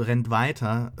um und rennt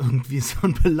weiter. Irgendwie so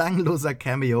ein belangloser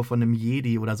Cameo von einem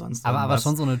Jedi oder sonst irgendwas. Aber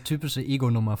schon so eine typische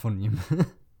Ego-Nummer von ihm.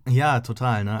 Ja,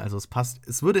 total, ne? Also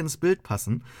es würde ins Bild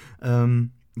passen.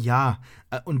 Und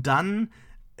dann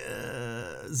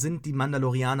sind die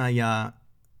Mandalorianer ja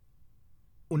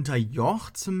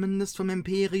unterjocht zumindest vom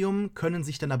Imperium, können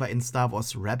sich dann aber in Star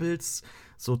Wars Rebels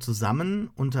so zusammen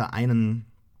unter einen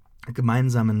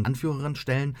gemeinsamen Anführerin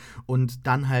stellen und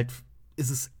dann halt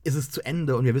ist es zu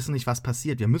Ende und wir wissen nicht, was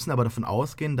passiert. Wir müssen aber davon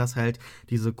ausgehen, dass halt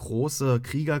diese große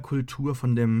Kriegerkultur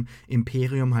von dem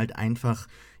Imperium halt einfach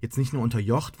jetzt nicht nur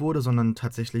unterjocht wurde, sondern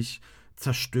tatsächlich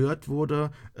zerstört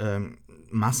wurde,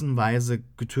 massenweise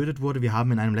getötet wurde. Wir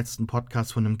haben in einem letzten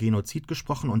Podcast von einem Genozid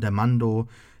gesprochen und der Mando,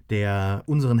 der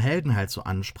unseren Helden halt so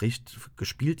anspricht,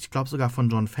 gespielt, ich glaube sogar von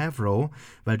Jon Favreau,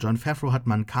 weil Jon Favreau hat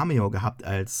mal ein Cameo gehabt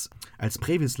als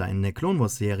Previsler in der Clone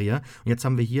Wars Serie und jetzt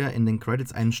haben wir hier in den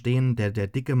Credits einen stehen, der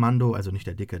dicke Mando, also nicht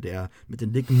der dicke, der mit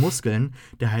den dicken Muskeln,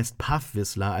 der heißt Puff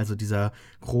Whistler, also dieser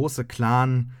große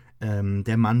Clan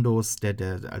der Mandos,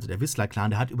 also der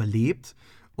Whistler-Clan, der hat überlebt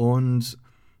und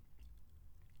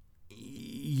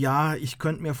ja, ich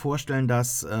könnte mir vorstellen,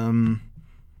 dass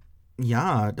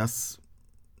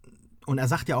und er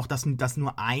sagt ja auch, dass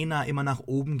nur einer immer nach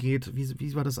oben geht.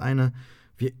 Wie war das eine?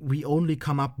 We only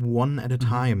come up one at a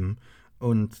time.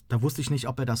 Und da wusste ich nicht,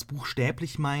 ob er das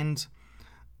buchstäblich meint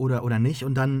oder nicht.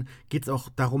 Und dann geht es auch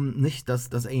darum, nicht, dass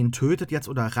er ihn tötet jetzt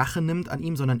oder Rache nimmt an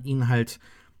ihm, sondern ihn halt,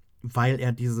 weil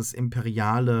er dieses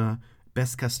imperiale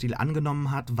Beskar-Stil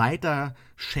angenommen hat, weiter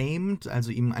schämt,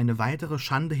 also ihm eine weitere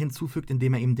Schande hinzufügt,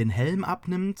 indem er ihm den Helm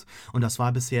abnimmt. Und das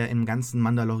war bisher im ganzen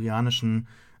mandalorianischen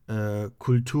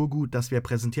Kulturgut, das wir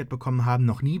präsentiert bekommen haben,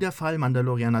 noch nie der Fall.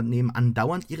 Mandalorianer nehmen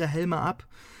andauernd ihre Helme ab.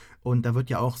 Und da wird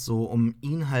ja auch so um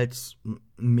ihn halt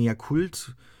mehr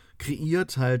Kult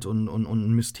kreiert halt und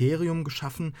ein Mysterium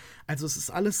geschaffen. Also es ist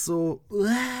alles so...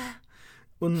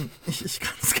 Und ich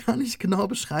kann es gar nicht genau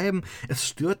beschreiben. Es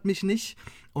stört mich nicht.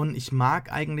 Und ich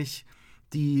mag eigentlich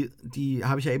die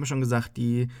habe ich ja eben schon gesagt,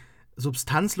 die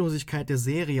Substanzlosigkeit der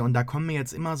Serie. Und da kommen mir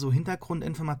jetzt immer so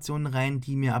Hintergrundinformationen rein,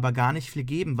 die mir aber gar nicht viel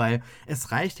geben, weil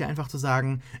es reicht ja einfach zu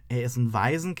sagen, er ist ein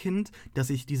Waisenkind, das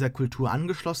sich dieser Kultur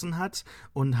angeschlossen hat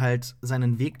und halt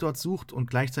seinen Weg dort sucht und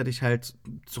gleichzeitig halt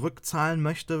zurückzahlen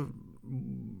möchte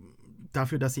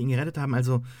dafür, dass sie ihn gerettet haben.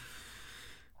 Also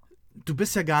du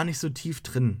bist ja gar nicht so tief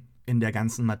drin in der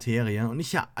ganzen Materie. Und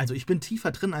ich bin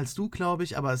tiefer drin als du, glaube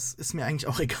ich, aber es ist mir eigentlich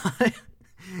auch egal.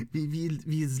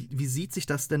 Wie sieht sich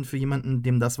das denn für jemanden,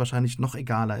 dem das wahrscheinlich noch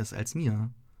egaler ist als mir?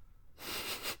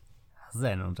 Das ist ja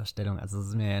eine Unterstellung. Also es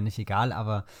ist mir ja nicht egal,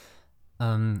 aber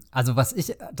also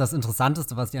das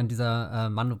Interessanteste, was ich an dieser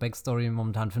Mando-Backstory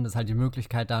momentan finde, ist halt die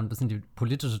Möglichkeit, da ein bisschen die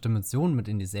politische Dimension mit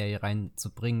in die Serie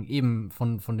reinzubringen. Eben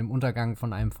von dem Untergang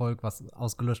von einem Volk, was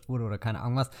ausgelöscht wurde oder keine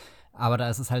Ahnung was. Aber da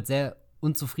ist es halt sehr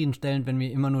unzufriedenstellend, wenn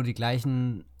wir immer nur die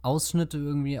gleichen Ausschnitte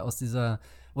irgendwie aus dieser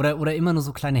oder immer nur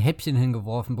so kleine Häppchen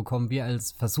hingeworfen bekommen, wie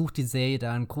als versucht die Serie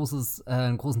da einen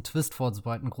großen Twist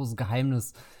vorzubereiten, ein großes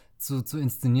Geheimnis zu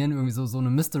inszenieren, irgendwie so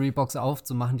eine Mystery-Box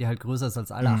aufzumachen, die halt größer ist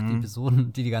als alle 8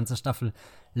 Episoden, die ganze Staffel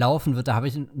laufen wird. Da habe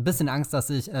ich ein bisschen Angst, dass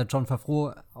sich Jon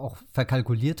Favreau auch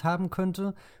verkalkuliert haben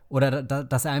könnte oder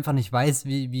dass er einfach nicht weiß,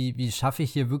 wie schaffe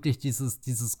ich hier wirklich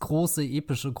dieses große,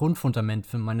 epische Grundfundament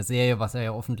für meine Serie, was er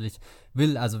ja hoffentlich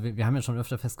will. Also wir haben ja schon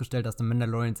öfter festgestellt, dass The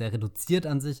Mandalorian sehr reduziert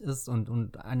an sich ist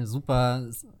und eine super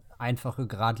einfache,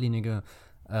 geradlinige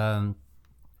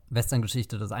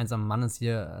Western-Geschichte des einsamen Mannes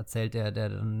hier erzählt, der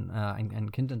dann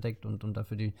ein Kind entdeckt und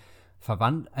dafür die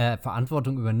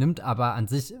Verantwortung übernimmt. Aber an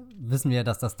sich wissen wir,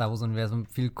 dass das Star Wars-Universum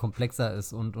viel komplexer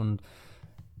ist und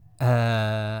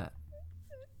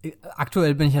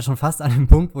aktuell bin ich ja schon fast an dem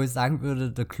Punkt, wo ich sagen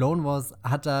würde, The Clone Wars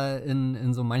hat da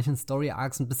in so manchen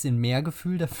Story-Arcs ein bisschen mehr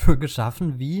Gefühl dafür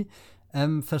geschaffen, wie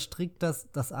verstrickt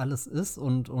das alles ist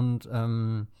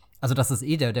also das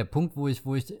ist der Punkt, wo ich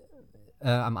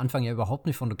am Anfang ja überhaupt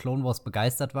nicht von The Clone Wars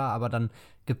begeistert war, aber dann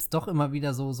gibt es doch immer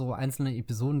wieder so einzelne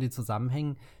Episoden, die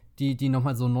zusammenhängen, die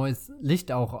nochmal so neues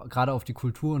Licht auch gerade auf die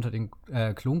Kultur unter den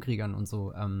Klonkriegern und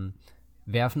so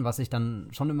werfen, was ich dann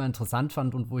schon immer interessant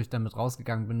fand und wo ich damit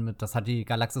rausgegangen bin das hat die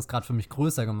Galaxis gerade für mich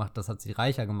größer gemacht, das hat sie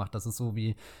reicher gemacht. Das ist so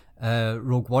wie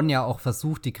Rogue One ja auch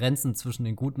versucht, die Grenzen zwischen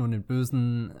den Guten und den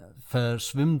Bösen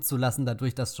verschwimmen zu lassen,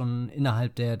 dadurch, dass schon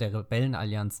innerhalb der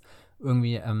Rebellenallianz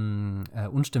irgendwie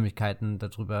Unstimmigkeiten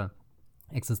darüber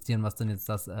existieren, was denn jetzt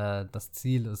das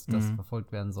Ziel ist, das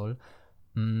verfolgt werden soll.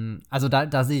 Also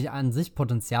da sehe ich an sich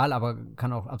Potenzial, aber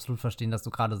kann auch absolut verstehen, dass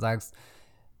du gerade sagst,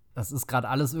 das ist gerade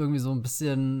alles irgendwie so ein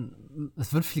bisschen,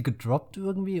 es wird viel gedroppt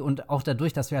irgendwie und auch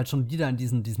dadurch, dass wir halt schon wieder in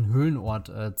diesen Höhlenort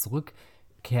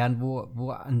zurückkehren,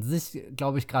 wo an sich,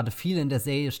 glaube ich, gerade viel in der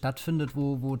Serie stattfindet,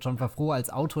 wo Jon Favreau als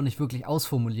Autor nicht wirklich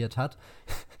ausformuliert hat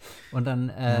und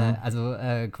dann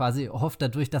quasi hofft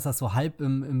dadurch, dass er es so halb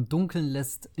im Dunkeln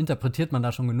lässt, interpretiert man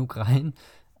da schon genug rein,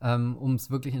 um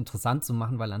es wirklich interessant zu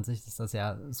machen, weil an sich ist das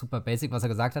ja super basic, was er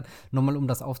gesagt hat. Nochmal, um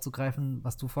das aufzugreifen,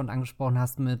 was du vorhin angesprochen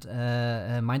hast meint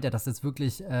er das jetzt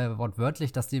wirklich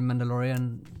wortwörtlich, dass die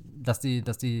Mandalorian, dass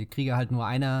die Krieger halt nur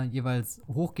einer jeweils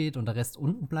hochgeht und der Rest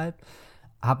unten bleibt?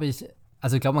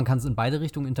 Also ich glaube, man kann es in beide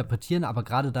Richtungen interpretieren, aber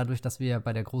gerade dadurch, dass wir ja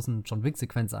bei der großen John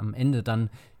Wick-Sequenz am Ende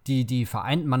dann die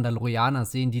vereinten Mandalorianer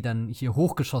sehen, die dann hier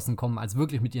hochgeschossen kommen, als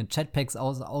wirklich mit ihren Jetpacks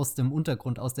aus dem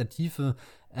Untergrund, aus der Tiefe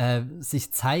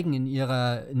sich zeigen in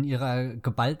ihrer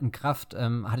geballten Kraft,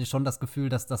 hatte ich schon das Gefühl,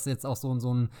 dass das jetzt auch so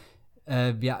ein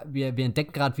wir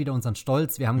entdecken gerade wieder unseren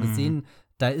Stolz. Wir haben gesehen,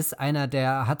 da ist einer,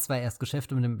 der hat zwar erst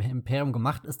Geschäfte mit dem Imperium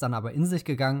gemacht, ist dann aber in sich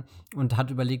gegangen und hat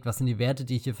überlegt, was sind die Werte,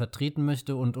 die ich hier vertreten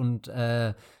möchte und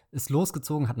ist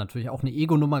losgezogen, hat natürlich auch eine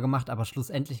Ego-Nummer gemacht, aber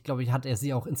schlussendlich, glaube ich, hat er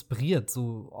sie auch inspiriert,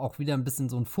 so auch wieder ein bisschen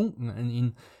so ein Funken in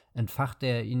ihn entfacht,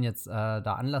 der ihn jetzt da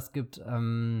Anlass gibt,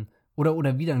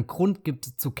 oder wieder einen Grund gibt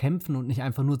zu kämpfen und nicht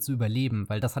einfach nur zu überleben,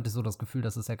 weil das hatte ich so das Gefühl,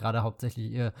 das ist ja gerade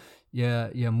hauptsächlich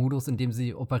ihr Modus, in dem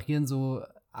sie operieren, so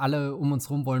alle um uns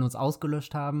rum wollen uns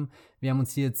ausgelöscht haben. Wir haben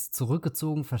uns hier jetzt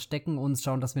zurückgezogen, verstecken uns,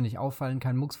 schauen, dass wir nicht auffallen,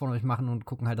 keinen Mucks von euch machen und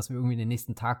gucken halt, dass wir irgendwie in den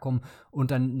nächsten Tag kommen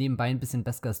und dann nebenbei ein bisschen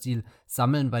Beskar-Stil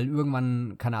sammeln, weil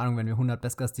irgendwann, keine Ahnung, wenn wir 100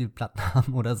 Beskar-Stil-Platten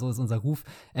haben oder so, ist unser Ruf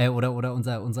oder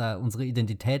unsere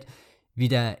Identität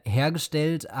wieder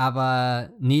hergestellt,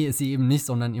 aber nee, ist sie eben nicht,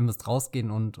 sondern ihr müsst rausgehen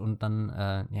und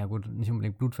dann, ja gut, nicht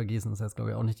unbedingt Blut vergießen, ist jetzt,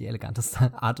 glaube ich, auch nicht die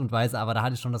eleganteste Art und Weise, aber da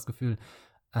hatte ich schon das Gefühl,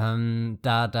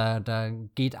 da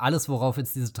geht alles, worauf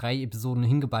jetzt diese 3 Episoden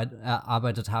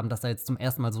hingearbeitet haben, dass da jetzt zum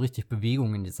ersten Mal so richtig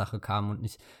Bewegung in die Sache kam und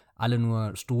nicht alle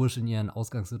nur stoisch in ihren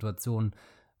Ausgangssituationen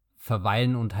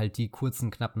verweilen und halt die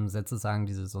kurzen, knappen Sätze sagen,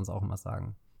 die sie sonst auch immer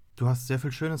sagen. Du hast sehr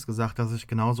viel Schönes gesagt, das ich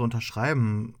genauso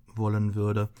unterschreiben wollen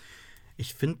würde.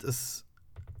 Ich finde es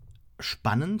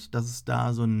spannend, dass es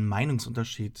da so einen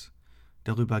Meinungsunterschied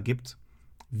darüber gibt,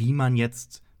 wie man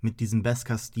jetzt mit diesem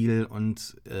Beskar-Stil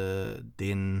und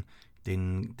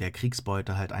der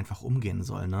Kriegsbeute halt einfach umgehen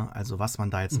soll, ne? Also was man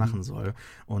da jetzt machen soll.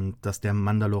 Und dass der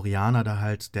Mandalorianer da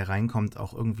halt, der reinkommt,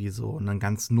 auch irgendwie so einen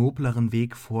ganz nobleren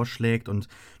Weg vorschlägt und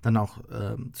dann auch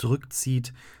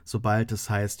zurückzieht, sobald es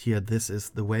heißt, hier, this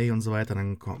is the way und so weiter,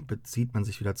 dann bezieht man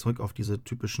sich wieder zurück auf diese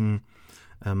typischen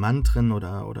Mantren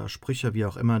oder Sprüche, wie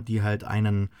auch immer, die halt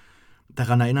einen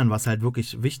daran erinnern, was halt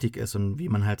wirklich wichtig ist und wie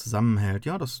man halt zusammenhält.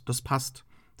 Ja, das passt.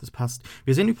 Das passt.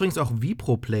 Wir sehen übrigens auch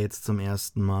Vibro-Plates zum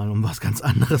ersten Mal, um was ganz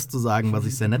anderes zu sagen, was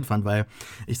ich sehr nett fand, weil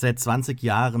ich seit 20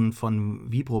 Jahren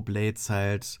von Vibro-Blades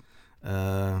halt,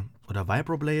 oder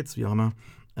Vibro-Blades, wie auch immer,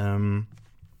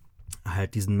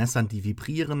 halt diesen Messern, die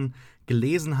vibrieren,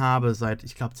 gelesen habe, seit,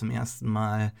 ich glaube, zum ersten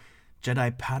Mal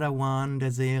Jedi Padawan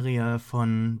der Serie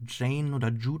von Jane oder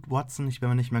Jude Watson, ich bin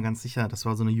mir nicht mehr ganz sicher. Das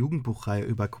war so eine Jugendbuchreihe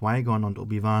über Qui-Gon und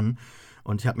Obi-Wan.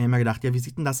 Und ich habe mir immer gedacht, ja, wie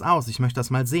sieht denn das aus? Ich möchte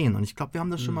das mal sehen. Und ich glaube, wir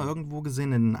haben das schon mal irgendwo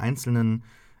gesehen in einzelnen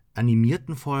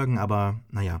animierten Folgen, aber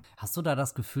naja. Hast du da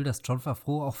das Gefühl, dass Jon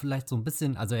Favreau auch vielleicht so ein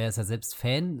bisschen, also er ist ja selbst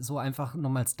Fan, so einfach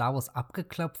nochmal Star Wars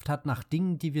abgeklopft hat nach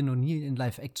Dingen, die wir noch nie in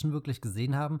Live-Action wirklich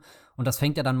gesehen haben? Und das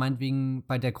fängt ja dann meinetwegen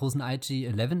bei der großen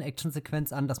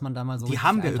IG-11-Action-Sequenz an, dass man da mal so die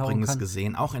haben wir übrigens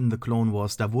gesehen, auch in The Clone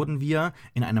Wars. Da wurden wir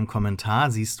in einem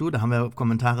Kommentar, siehst du, da haben wir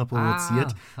Kommentare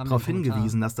provoziert, darauf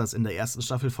hingewiesen, dass das in der ersten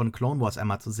Staffel von Clone Wars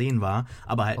einmal zu sehen war,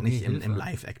 aber halt nicht im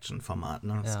Live-Action-Format,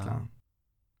 ne, ist klar.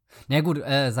 Na ja, gut,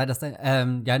 sei das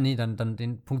dann, ja, nee, dann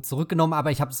den Punkt zurückgenommen,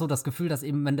 aber ich habe so das Gefühl, dass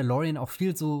eben Mandalorian auch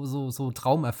viel so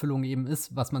Traumerfüllung eben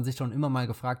ist, was man sich schon immer mal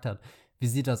gefragt hat. Wie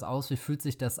sieht das aus? Wie fühlt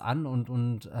sich das an?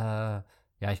 Und ja,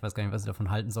 ich weiß gar nicht, was ich davon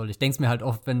halten soll. Ich denke es mir halt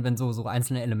oft, wenn so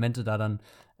einzelne Elemente da dann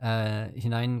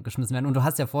hineingeschmissen werden. Und du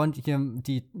hast ja vorhin hier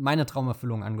meine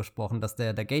Traumerfüllung angesprochen, dass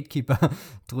der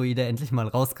Gatekeeper-Druide endlich mal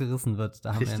rausgerissen wird.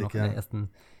 Da haben wir ja noch in der ersten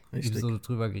Episode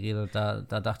drüber geredet. Da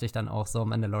dachte ich dann auch so,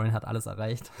 Mandalorian hat alles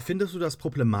erreicht. Findest du das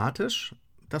problematisch,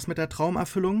 das mit der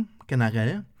Traumerfüllung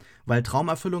generell? Weil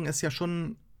Traumerfüllung ist ja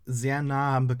schon sehr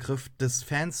nah am Begriff des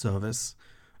Fanservice.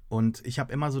 Und ich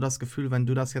habe immer so das Gefühl, wenn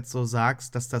du das jetzt so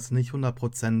sagst, dass das nicht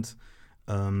 100%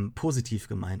 positiv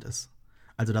gemeint ist.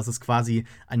 Also, dass es quasi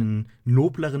einen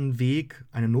nobleren Weg,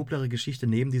 eine noblere Geschichte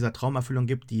neben dieser Traumerfüllung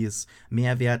gibt, die es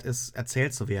mehr wert ist,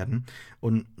 erzählt zu werden.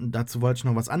 Und dazu wollte ich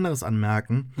noch was anderes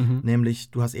anmerken, nämlich,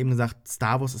 du hast eben gesagt,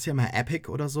 Star Wars ist ja immer epic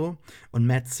oder so. Und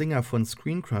Matt Singer von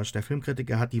Screen Crush, der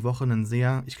Filmkritiker, hat die Woche einen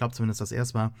sehr, ich glaube zumindest, dass er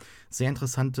es war, sehr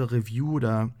interessante Review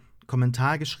oder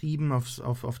Kommentar geschrieben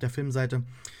auf der Filmseite,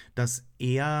 dass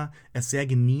er es sehr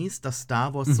genießt, dass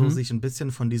Star Wars so sich ein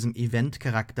bisschen von diesem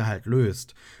Event-Charakter halt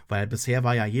löst. Weil bisher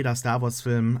war ja jeder Star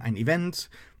Wars-Film ein Event.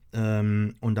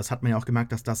 Und das hat man ja auch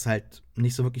gemerkt, dass das halt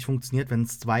nicht so wirklich funktioniert, wenn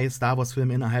es 2 Star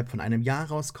Wars-Filme innerhalb von einem Jahr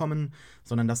rauskommen,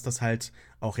 sondern dass das halt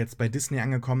auch jetzt bei Disney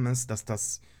angekommen ist, dass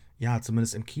das ja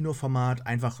zumindest im Kinoformat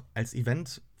einfach als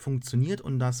Event funktioniert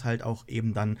und das halt auch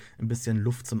eben dann ein bisschen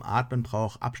Luft zum Atmen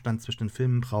braucht, Abstand zwischen den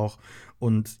Filmen braucht.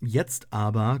 Und jetzt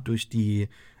aber durch die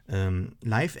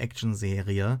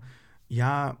Live-Action-Serie,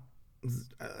 ja,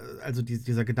 also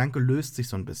dieser Gedanke löst sich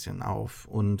so ein bisschen auf.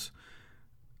 Und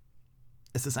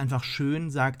es ist einfach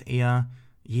schön, sagt er,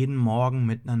 jeden Morgen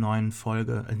mit einer neuen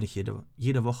Folge, nicht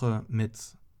jede Woche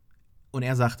mit. Und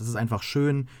er sagt, es ist einfach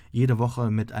schön, jede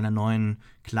Woche mit einer neuen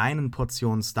kleinen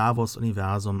Portion Star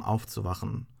Wars-Universum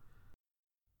aufzuwachen.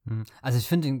 Also ich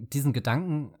finde, diesen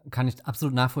Gedanken kann ich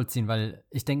absolut nachvollziehen, weil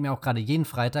ich denke mir auch gerade jeden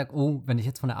Freitag, oh, wenn ich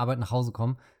jetzt von der Arbeit nach Hause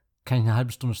komme, kann ich eine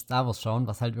halbe Stunde Star Wars schauen,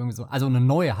 was halt irgendwie so, also eine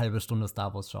neue halbe Stunde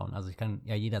Star Wars schauen. Also ich kann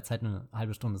ja jederzeit eine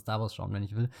halbe Stunde Star Wars schauen, wenn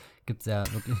ich will. Gibt es ja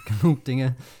wirklich genug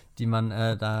Dinge, die man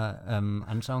da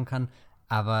anschauen kann.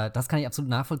 Aber das kann ich absolut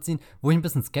nachvollziehen. Wo ich ein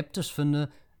bisschen skeptisch finde,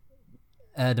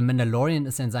 The Mandalorian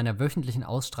ist ja in seiner wöchentlichen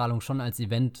Ausstrahlung schon als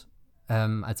Event,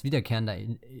 als wiederkehrender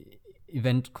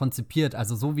Event konzipiert.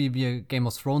 Also so wie wir Game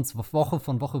of Thrones Woche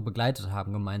von Woche begleitet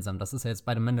haben gemeinsam. Das ist ja jetzt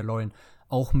bei The Mandalorian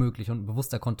auch möglich und ein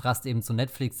bewusster Kontrast eben zu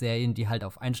Netflix-Serien, die halt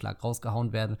auf einen Schlag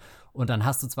rausgehauen werden. Und dann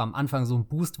hast du zwar am Anfang so einen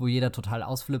Boost, wo jeder total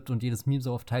ausflippt und jedes Meme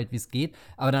so oft teilt, wie es geht,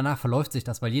 aber danach verläuft sich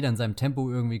das, weil jeder in seinem Tempo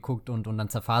irgendwie guckt und dann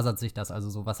zerfasert sich das. Also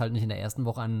so, was halt nicht in der ersten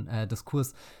Woche an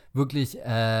Diskurs wirklich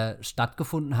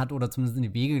stattgefunden hat oder zumindest in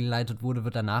die Wege geleitet wurde,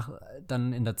 wird danach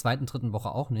dann in der zweiten, dritten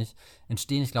Woche auch nicht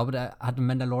entstehen. Ich glaube, da hatte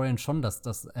Mandalorian schon das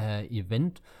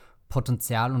Event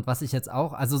Potenzial und was ich jetzt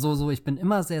auch, also so ich bin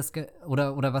immer sehr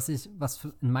oder was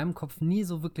in meinem Kopf nie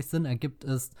so wirklich Sinn ergibt,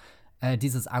 ist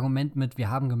dieses Argument mit, wir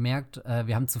haben gemerkt,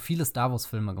 wir haben zu viele Star Wars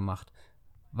Filme gemacht.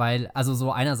 Weil, also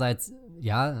so einerseits,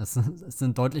 ja, es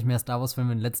sind deutlich mehr Star Wars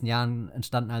Filme in den letzten Jahren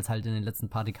entstanden, als halt in den letzten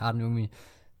paar Dekaden irgendwie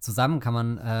zusammen, kann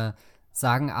man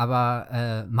sagen,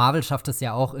 aber Marvel schafft es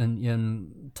ja auch in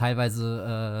ihren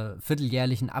teilweise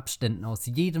vierteljährlichen Abständen aus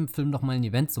jedem Film nochmal ein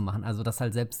Event zu machen. Also dass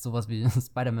halt selbst sowas wie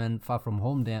Spider-Man Far From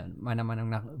Home, der meiner Meinung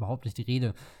nach überhaupt nicht die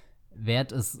Rede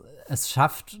wert ist, es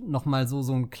schafft nochmal so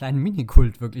einen kleinen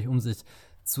Minikult wirklich, um sich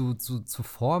zu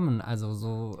formen. Also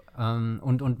so,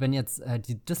 und wenn jetzt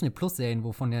die Disney-Plus-Serien,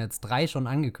 wovon ja jetzt 3 schon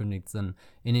angekündigt sind,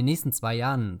 in den nächsten 2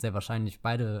 Jahren sehr wahrscheinlich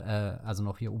beide, also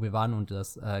noch hier Obi-Wan und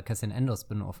das Cassian Andor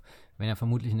Spin-Off, werden ja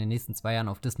vermutlich in den nächsten 2 Jahren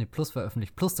auf Disney Plus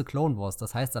veröffentlicht, plus The Clone Wars.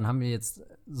 Das heißt, dann haben wir jetzt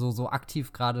so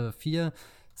aktiv gerade 4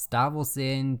 Star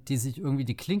Wars-Serien, die sich irgendwie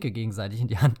die Klinke gegenseitig in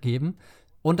die Hand geben.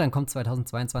 Und dann kommt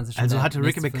 2022 schon. Also hatte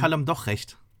Ricky McCallum doch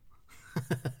recht.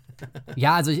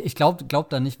 Ja, also ich glaub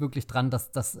da nicht wirklich dran, dass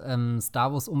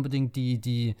Star Wars unbedingt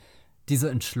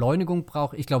diese Entschleunigung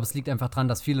braucht. Ich glaube, es liegt einfach dran,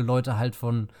 dass viele Leute halt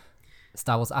von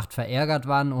Star Wars 8 verärgert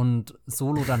waren und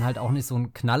Solo dann halt auch nicht so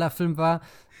ein Knallerfilm war.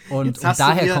 Und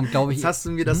daher kommt, glaube ich. Jetzt hast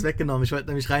du mir das weggenommen. Ich wollte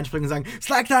nämlich reinspringen und sagen, es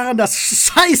lag daran, dass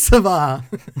Scheiße war.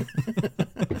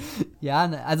 Ja,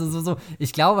 also so.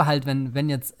 Ich glaube halt, wenn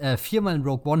jetzt 4-mal ein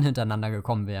Rogue One hintereinander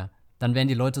gekommen wäre, dann wären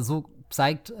die Leute so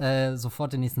psyched,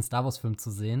 sofort den nächsten Star Wars-Film zu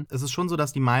sehen. Es ist schon so,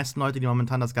 dass die meisten Leute, die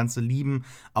momentan das Ganze lieben,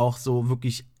 auch so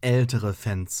wirklich ältere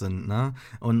Fans sind, ne?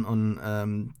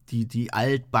 Und die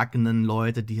altbackenen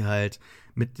Leute, die halt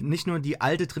mit nicht nur die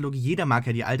alte Trilogie, jeder mag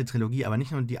ja die alte Trilogie, aber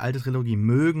nicht nur die alte Trilogie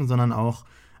mögen, sondern auch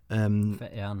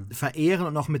verehren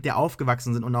und auch mit der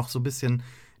aufgewachsen sind und auch so ein bisschen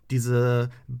diese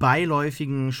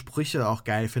beiläufigen Sprüche auch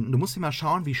geil finden. Du musst dir mal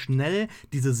schauen, wie schnell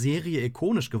diese Serie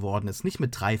ikonisch geworden ist. Nicht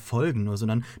mit 3 Folgen nur,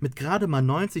 sondern mit gerade mal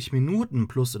 90 Minuten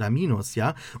plus oder minus,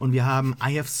 ja. Und wir haben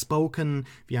I Have Spoken,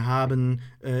 wir haben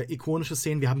ikonische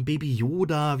Szenen, wir haben Baby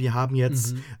Yoda, wir haben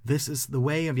jetzt This is the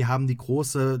Way, wir haben die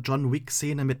große John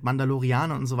Wick-Szene mit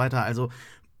Mandalorianern und so weiter. Also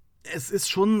es ist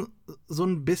schon so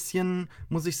ein bisschen,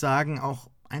 muss ich sagen, auch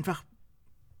einfach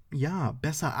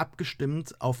besser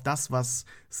abgestimmt auf das, was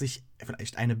sich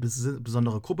vielleicht eine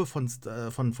besondere Gruppe von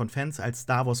Fans als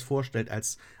Star Wars vorstellt,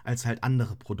 als halt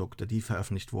andere Produkte, die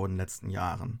veröffentlicht wurden in den letzten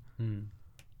Jahren.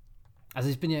 Also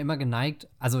ich bin ja immer geneigt,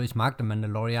 also ich mag den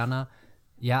Mandalorianer,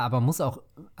 ja, aber muss auch,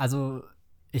 also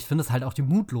ich finde es halt auch die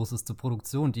mutloseste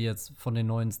Produktion, die jetzt von den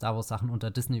neuen Star Wars Sachen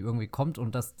unter Disney irgendwie kommt,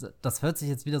 und das hört sich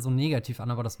jetzt wieder so negativ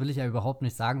an, aber das will ich ja überhaupt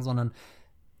nicht sagen, sondern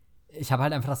ich habe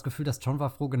halt einfach das Gefühl, dass Jon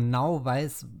Favreau genau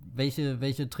weiß,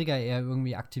 welche Trigger er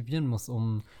irgendwie aktivieren muss,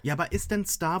 um. Ja, aber ist denn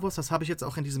Star Wars, das habe ich jetzt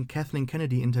auch in diesem Kathleen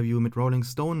Kennedy-Interview mit Rolling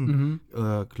Stone,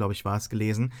 glaube ich, war es,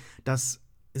 gelesen, dass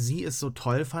sie es so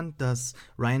toll fand, dass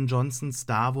Rian Johnson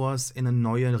Star Wars in eine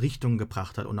neue Richtung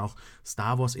gebracht hat und auch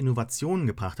Star Wars Innovationen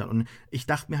gebracht hat. Und ich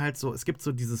dachte mir halt so, es gibt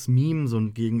so dieses Meme, so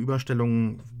ein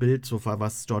Gegenüberstellungsbild, so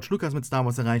was George Lucas mit Star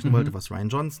Wars erreichen wollte, was Rian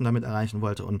Johnson damit erreichen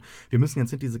wollte. Und wir müssen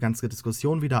jetzt nicht diese ganze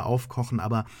Diskussion wieder aufkochen,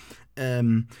 aber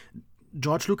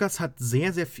George Lucas hat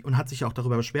sehr, sehr viel und hat sich auch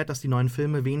darüber beschwert, dass die neuen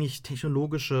Filme wenig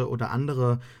technologische oder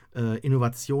andere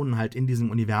Innovationen halt in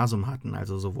diesem Universum hatten.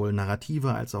 Also sowohl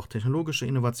narrative als auch technologische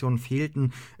Innovationen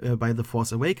fehlten bei The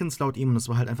Force Awakens laut ihm. Und es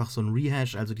war halt einfach so ein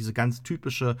Rehash, also diese ganz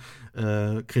typische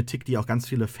Kritik, die auch ganz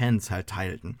viele Fans halt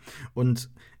teilten. Und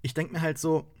ich denke mir halt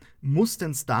so, muss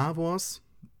denn Star Wars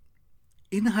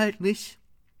inhaltlich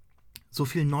so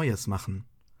viel Neues machen?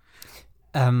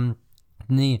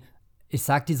 Nee. Ich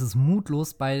sag dieses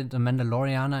mutlos bei The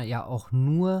Mandalorianer ja auch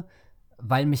nur,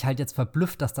 weil mich halt jetzt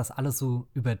verblüfft, dass das alles so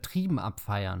übertrieben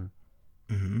abfeiern.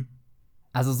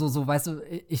 Also so, weißt du,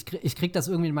 ich krieg das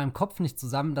irgendwie in meinem Kopf nicht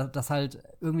zusammen, dass halt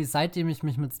irgendwie, seitdem ich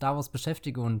mich mit Star Wars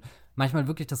beschäftige und manchmal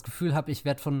wirklich das Gefühl habe, ich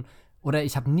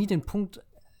habe nie den Punkt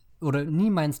oder nie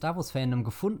meinen Star Wars-Fandom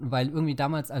gefunden, weil irgendwie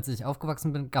damals, als ich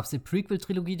aufgewachsen bin, gab es die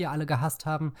Prequel-Trilogie, die alle gehasst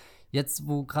haben. Jetzt,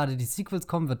 wo gerade die Sequels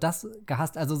kommen, wird das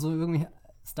gehasst. Also so irgendwie,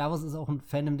 Star Wars ist auch ein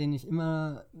Fandom, den ich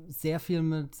immer sehr viel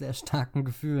mit sehr starken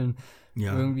Gefühlen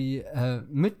irgendwie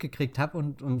mitgekriegt habe.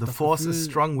 Und The Force is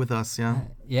strong with us, ja.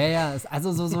 Ja,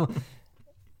 also so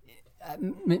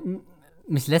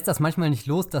mich lässt das manchmal nicht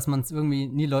los, dass man es irgendwie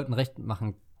nie Leuten recht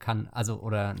machen kann. Also,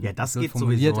 oder Ja, das blöd geht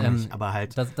formuliert, sowieso nicht, aber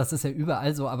halt das ist ja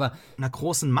überall so, aber einer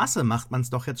großen Masse macht man es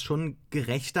doch jetzt schon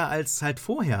gerechter als halt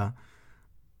vorher.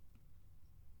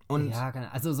 Und ja,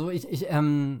 also so, ich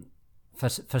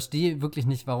verstehe wirklich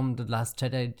nicht, warum The Last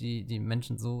Jedi die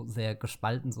Menschen so sehr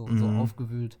gespalten, so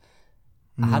aufgewühlt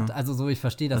hat. Also so, ich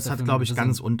verstehe, dass das der hat, Film glaube ich, ein bisschen-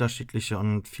 ganz unterschiedliche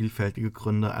und vielfältige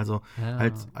Gründe. Also Ja.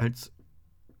 halt als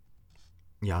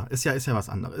ja, ist ja was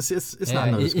anderes. Ist eine Ja,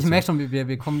 andere ich Diskussion. merke schon,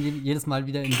 wir kommen jedes Mal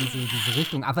wieder in diese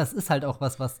Richtung. Aber es ist halt auch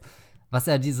was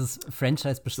ja dieses Franchise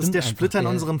Das bestimmt. ist der einfach. Splitter in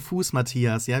unserem Fuß,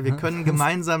 Matthias. Ja, wir können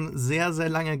gemeinsam sehr, sehr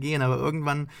lange gehen, aber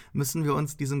irgendwann müssen wir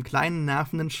uns diesem kleinen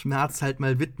nervenden Schmerz halt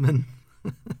mal widmen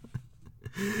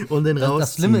und den rausziehen.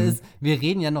 Das Schlimme ist, wir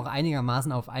reden ja noch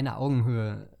einigermaßen auf einer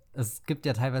Augenhöhe. Es gibt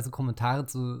ja teilweise Kommentare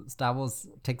zu Star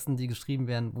Wars-Texten, die geschrieben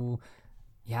werden, wo,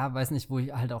 ja, weiß nicht, wo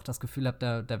ich halt auch das Gefühl habe,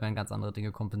 da werden ganz andere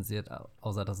Dinge kompensiert,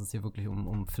 außer dass es hier wirklich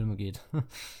um Filme geht.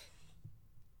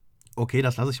 Okay,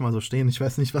 das lasse ich mal so stehen. Ich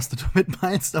weiß nicht, was du damit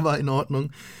meinst, aber in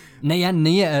Ordnung.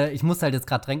 Naja, ich muss halt jetzt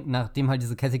gerade denken, nachdem halt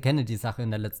diese Kathy Kennedy-Sache in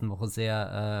der letzten Woche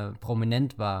sehr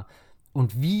prominent war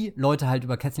und wie Leute halt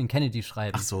über Kathleen Kennedy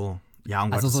schreiben. Ach so. Ja,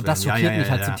 Also so, das schockiert mich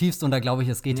halt zutiefst und da glaube ich,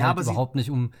 es geht Ja, halt aber überhaupt nicht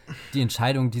um die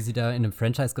Entscheidung, die sie da in einem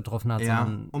Franchise getroffen hat, Ja,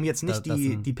 sondern um jetzt nicht das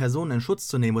die Personen in Schutz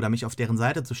zu nehmen oder mich auf deren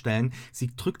Seite zu stellen.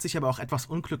 Sie drückt sich aber auch etwas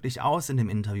unglücklich aus in dem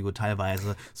Interview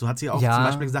teilweise. So hat sie auch Ja. zum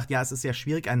Beispiel gesagt, ja, es ist sehr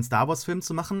schwierig, einen Star-Wars-Film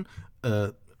zu machen.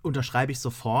 Unterschreibe ich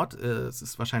sofort. Es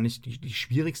ist wahrscheinlich die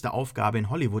schwierigste Aufgabe in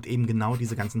Hollywood, eben genau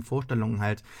diese ganzen Vorstellungen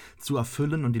halt zu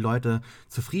erfüllen und die Leute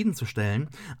zufriedenzustellen.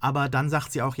 Aber dann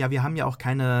sagt sie auch, ja, wir haben ja auch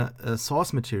keine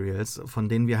Source Materials, von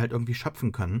denen wir halt irgendwie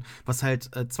schöpfen können, was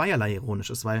halt zweierlei ironisch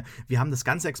ist, weil wir haben das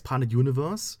ganze Expanded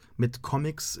Universe mit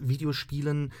Comics,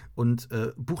 Videospielen und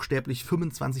buchstäblich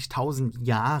 25.000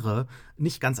 Jahre,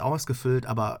 nicht ganz ausgefüllt,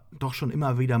 aber doch schon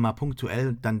immer wieder mal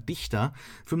punktuell dann dichter.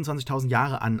 25.000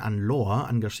 Jahre an Lore,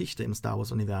 an Geschichte im Star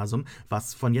Wars-Universum,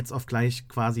 was von jetzt auf gleich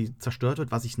quasi zerstört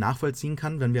wird, was ich nachvollziehen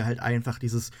kann, wenn wir halt einfach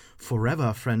dieses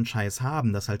Forever-Franchise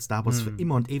haben, das halt Star Wars für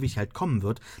immer und ewig halt kommen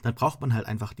wird, dann braucht man halt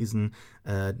einfach diesen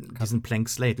Blank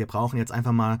Slate. Wir brauchen jetzt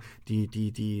einfach mal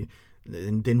den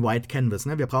White Canvas,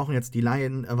 ne? Wir brauchen jetzt die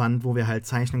Leinwand, wo wir halt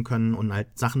zeichnen können und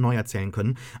halt Sachen neu erzählen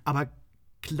können. Aber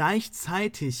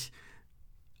gleichzeitig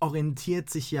orientiert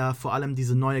sich ja vor allem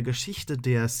diese neue Geschichte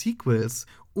der Sequels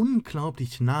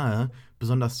unglaublich nahe,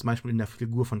 besonders zum Beispiel in der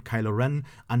Figur von Kylo Ren,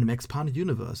 an dem Expanded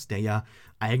Universe, der ja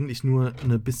eigentlich nur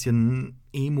eine bisschen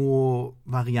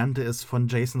Emo-Variante ist von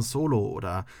Jason Solo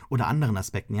oder anderen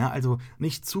Aspekten, ja. Also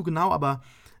nicht zu genau, aber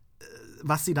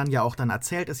was sie dann ja auch dann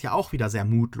erzählt, ist ja auch wieder sehr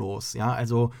mutlos, ja.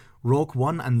 Also Rogue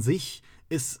One an sich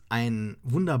ist ein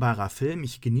wunderbarer Film,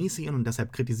 ich genieße ihn und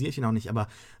deshalb kritisiere ich ihn auch nicht, aber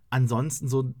ansonsten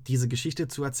so diese Geschichte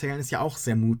zu erzählen, ist ja auch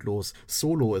sehr mutlos.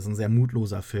 Solo ist ein sehr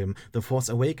mutloser Film. The Force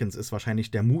Awakens ist wahrscheinlich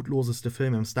der mutloseste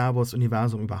Film im Star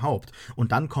Wars-Universum überhaupt.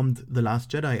 Und dann kommt The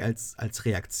Last Jedi als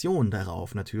Reaktion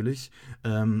darauf natürlich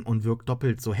und wirkt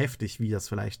doppelt so heftig, wie das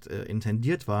vielleicht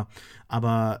intendiert war.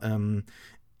 Aber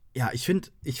ja, ich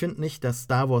finde nicht, dass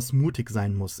Star Wars mutig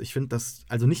sein muss. Ich finde das,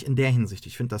 also nicht in der Hinsicht.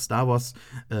 Ich finde, dass Star Wars,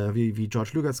 wie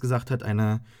George Lucas gesagt hat,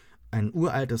 ein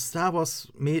uraltes Star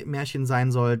Wars-Märchen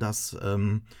sein soll, das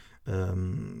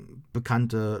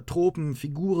bekannte Tropen,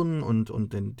 Figuren und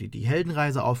die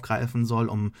Heldenreise aufgreifen soll,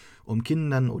 um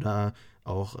Kindern oder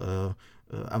auch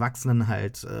Erwachsenen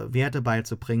halt Werte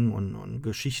beizubringen und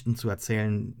Geschichten zu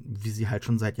erzählen, wie sie halt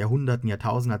schon seit Jahrhunderten,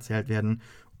 Jahrtausenden erzählt werden,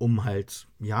 um halt,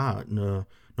 ja, eine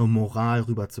Moral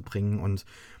rüberzubringen. Und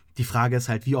die Frage ist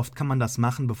halt, wie oft kann man das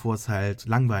machen, bevor es halt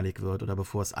langweilig wird oder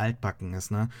bevor es altbacken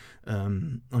ist, ne?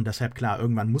 Und deshalb, klar,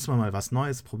 irgendwann muss man mal was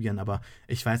Neues probieren, aber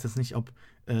ich weiß jetzt nicht, ob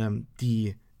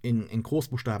die in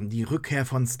Großbuchstaben die Rückkehr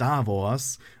von Star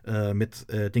Wars mit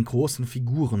den großen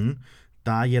Figuren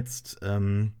da jetzt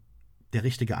der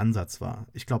richtige Ansatz war.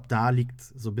 Ich glaube, da liegt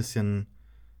so ein bisschen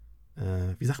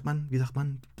wie sagt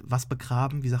man, was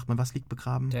begraben? Wie sagt man, was liegt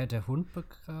begraben? Der Hund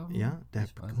begraben? Ja, der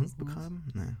Hund begraben?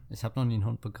 Nee. Ich habe noch nie einen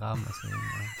Hund begraben, deswegen.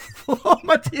 Oh,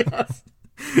 Matthias!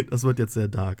 Das wird jetzt sehr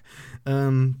dark.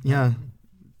 Ja.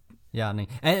 Ja, nee.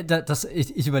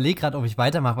 Ich überlege gerade, ob ich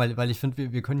weitermache, weil ich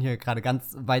finde, wir können hier gerade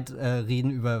ganz weit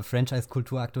reden über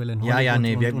Franchise-Kultur aktuell in Hollywood. Ja,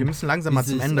 nee, wir müssen langsam mal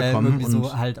zum Ende kommen. Irgendwie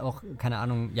so halt auch, keine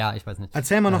Ahnung, ja, ich weiß nicht.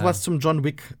 Erzähl mal noch was zum John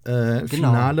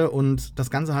Wick-Finale. Genau. Und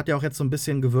das Ganze hat ja auch jetzt so ein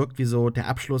bisschen gewirkt wie so der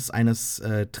Abschluss eines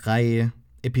 3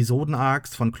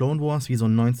 Episoden-Arcs von Clone Wars, wie so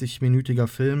ein 90-minütiger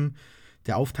Film.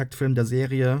 Der Auftaktfilm der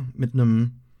Serie mit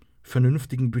einem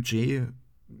vernünftigen Budget.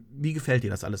 Wie gefällt dir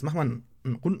das alles? Mach mal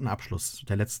einen runden Abschluss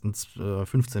der letzten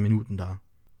 15 Minuten da.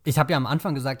 Ich habe ja am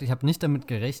Anfang gesagt, ich habe nicht damit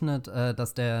gerechnet,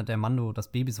 dass der Mando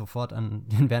das Baby sofort an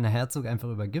den Werner Herzog einfach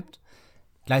übergibt.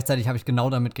 Gleichzeitig habe ich genau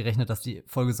damit gerechnet, dass die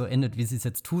Folge so endet, wie sie es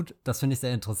jetzt tut. Das finde ich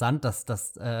sehr interessant,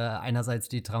 dass einerseits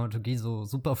die Dramaturgie so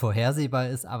super vorhersehbar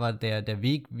ist, aber der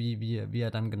Weg, wie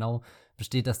er dann genau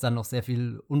besteht, dass dann noch sehr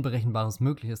viel Unberechenbares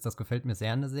möglich ist, das gefällt mir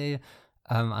sehr in der Serie.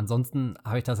 Ansonsten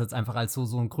habe ich das jetzt einfach als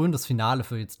so ein krönendes Finale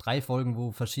für jetzt 3 Folgen,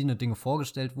 wo verschiedene Dinge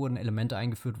vorgestellt wurden, Elemente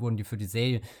eingeführt wurden, die für die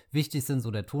Serie wichtig sind, so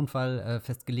der Tonfall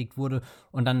festgelegt wurde.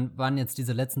 Und dann waren jetzt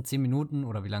diese letzten 10 Minuten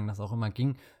oder wie lange das auch immer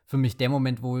ging, für mich der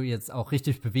Moment, wo jetzt auch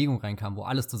richtig Bewegung reinkam, wo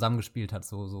alles zusammengespielt hat.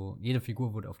 So jede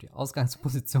Figur wurde auf die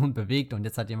Ausgangsposition bewegt und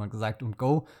jetzt hat jemand gesagt und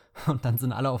go und dann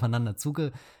sind alle aufeinander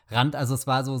zugerannt. Also es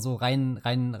war so rein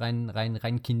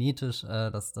kinetisch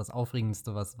das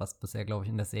Aufregendste, was bisher, glaube ich,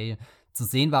 in der Serie zu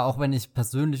sehen war, auch wenn ich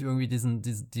persönlich irgendwie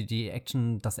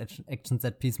das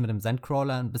Action-Set-Piece mit dem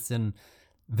Sandcrawler ein bisschen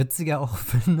witziger auch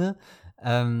finde.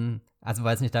 Also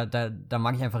weiß nicht, da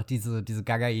mag ich einfach diese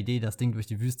Gaga-Idee, das Ding durch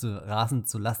die Wüste rasen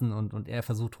zu lassen und er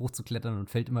versucht hochzuklettern und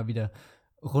fällt immer wieder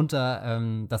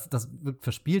runter. Das wirkt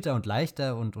verspielter und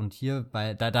leichter und hier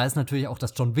da ist natürlich auch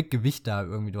das John Wick-Gewicht da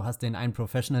irgendwie. Du hast den einen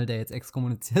Professional, der jetzt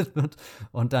exkommuniziert wird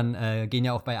und dann gehen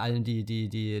ja auch bei allen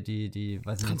die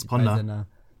weiß nicht, Transponder.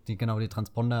 die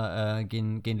Transponder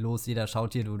gehen los. Jeder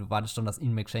schaut hier, du wartest schon, dass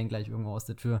Ian McShane gleich irgendwo aus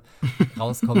der Tür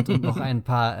rauskommt und noch ein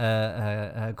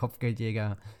paar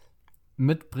Kopfgeldjäger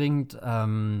mitbringt.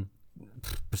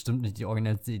 Bestimmt nicht die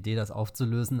originellste Idee, das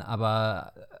aufzulösen,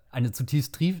 aber eine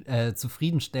zutiefst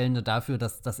zufriedenstellende dafür,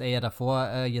 dass er ja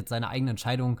davor jetzt seine eigene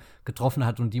Entscheidung getroffen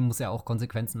hat und die muss ja auch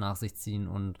Konsequenzen nach sich ziehen.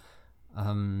 Und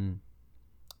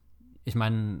ich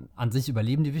meine, an sich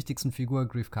überleben die wichtigsten Figuren.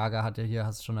 Greef Karga hat ja hier,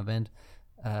 hast du schon erwähnt,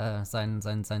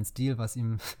 sein Stil, was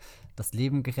ihm das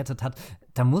Leben gerettet hat.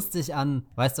 Da musste ich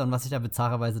weißt du, an was ich da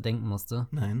bizarrerweise denken musste?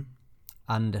 Nein.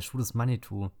 An der Schuh des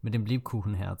Manitou mit dem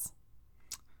Lebkuchenherz.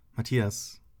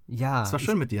 Matthias. Ja. Es war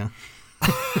schön mit dir.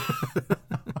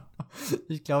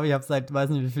 Ich glaube, ich habe seit weiß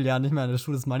nicht wie vielen Jahren nicht mehr an das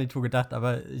Schuh des Manitou gedacht,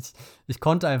 aber ich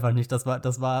konnte einfach nicht. Das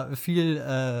war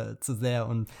viel zu sehr.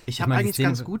 Und ich habe eigentlich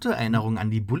ganz gute Erinnerungen an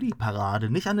die Bully-Parade.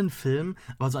 Nicht an den Film,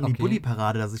 aber so an die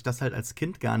Bully-Parade, dass ich das halt als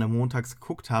Kind gerne montags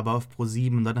geguckt habe auf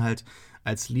Pro7 und dann halt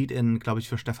als Lead-In, glaube ich,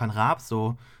 für Stefan Raab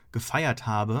so gefeiert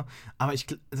habe. Aber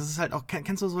das ist halt auch,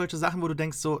 kennst du solche Sachen, wo du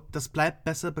denkst, so, das bleibt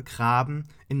besser begraben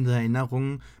in der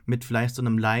Erinnerung mit vielleicht so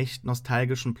einem leicht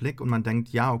nostalgischen Blick und man denkt,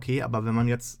 ja, okay, aber wenn man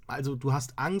jetzt, also du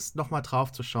hast Angst, nochmal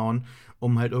drauf zu schauen,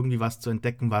 um halt irgendwie was zu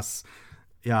entdecken, was,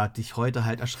 ja, dich heute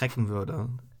halt erschrecken würde.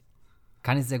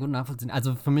 Kann ich sehr gut nachvollziehen.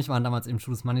 Also für mich waren damals eben Schuh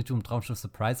des Manitou und Traumschiff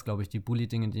Surprise, glaube ich, die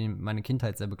Bully-Dinge, die meine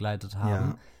Kindheit sehr begleitet haben.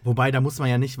 Ja. Wobei, da muss man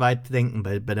ja nicht weit denken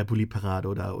bei der Bully-Parade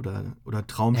oder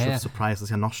Traumschiff Surprise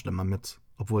ist ja noch schlimmer mit.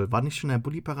 Obwohl, war nicht schon der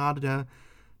Bully-Parade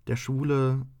der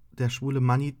schwule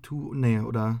Manitou,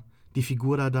 oder die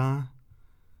Figur da,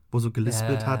 wo so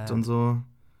gelispelt hat und so.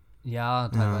 Ja,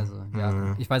 teilweise.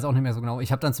 Ja. Ich weiß auch nicht mehr so genau.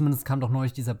 Ich habe dann zumindest, kam doch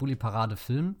neulich dieser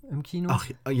Bully-Parade-Film im Kino. Ach,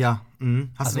 ja.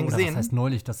 Hast du den gesehen? Das heißt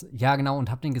neulich. Ja, genau. Und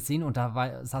hab den gesehen und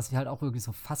da saß ich halt auch wirklich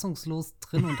so fassungslos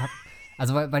drin und hab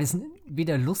also, weil ich es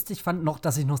weder lustig fand, noch,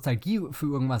 dass ich Nostalgie für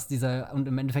irgendwas und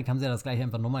im Endeffekt haben sie ja das gleiche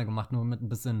einfach nochmal gemacht, nur mit ein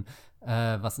bisschen,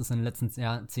 was ist in den letzten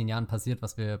 10 Jahren passiert,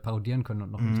 was wir parodieren können und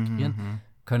noch integrieren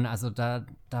können. Also, da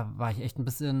war ich echt ein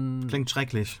bisschen. Klingt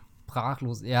schrecklich.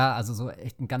 Sprachlos. Ja, also so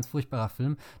echt ein ganz furchtbarer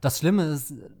Film. Das Schlimme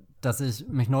ist, dass ich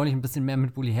mich neulich ein bisschen mehr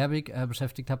mit Bully Herbig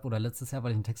beschäftigt habe oder letztes Jahr,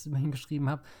 weil ich einen Text über ihn geschrieben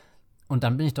habe. Und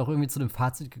dann bin ich doch irgendwie zu dem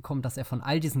Fazit gekommen, dass er von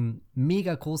all diesen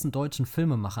mega großen deutschen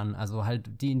Filmemachern, also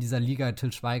halt die in dieser Liga,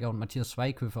 Till Schweiger und Matthias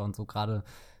Schweighöfer und so gerade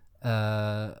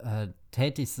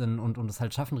tätig sind und es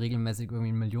halt schaffen, regelmäßig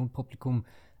irgendwie ein Millionenpublikum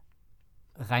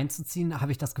reinzuziehen,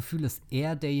 habe ich das Gefühl, ist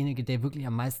er derjenige, der wirklich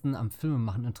am meisten am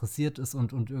Filmemachen interessiert ist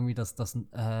und irgendwie das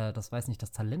weiß nicht,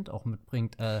 das Talent auch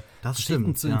mitbringt, das Geschichten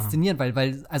stimmt, zu inszenieren,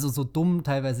 weil also so dumm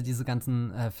teilweise diese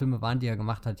ganzen Filme waren, die er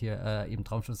gemacht hat, hier eben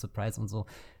Traumschiff Surprise und so,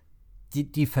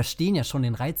 die verstehen ja schon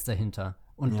den Reiz dahinter.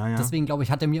 Und deswegen, glaube ich,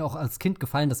 hat er mir auch als Kind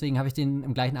gefallen. Deswegen habe ich den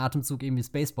im gleichen Atemzug eben wie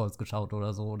Spaceballs geschaut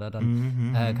oder so. Oder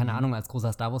dann, keine Ahnung, als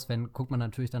großer Star Wars-Fan guckt man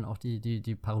natürlich dann auch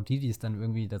die Parodie, die es dann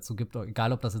irgendwie dazu gibt.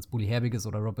 Egal, ob das jetzt Bully Herbig ist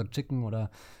oder Robert Chicken oder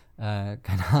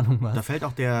keine Ahnung was. Da fällt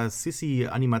auch der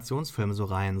Sissy-Animationsfilm so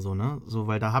rein, so, ne? So,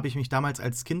 weil da habe ich mich damals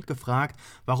als Kind gefragt,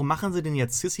 warum machen sie denn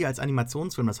jetzt Sissy als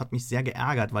Animationsfilm? Das hat mich sehr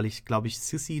geärgert, weil ich, glaube ich,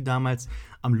 Sissy damals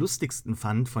am lustigsten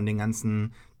fand von den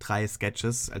ganzen 3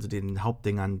 Sketches, also den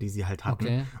Hauptdingern, die sie halt hatten.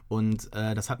 Okay. Und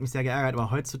das hat mich sehr geärgert. Aber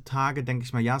heutzutage denke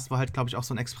ich mal, ja, es war halt, glaube ich, auch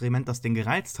so ein Experiment, das den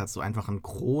gereizt hat. So einfach einen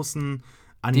großen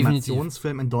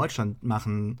Animationsfilm in Deutschland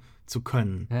machen zu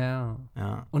können. Ja.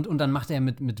 Und dann macht er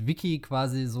mit Wiki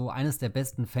quasi so eines der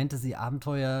besten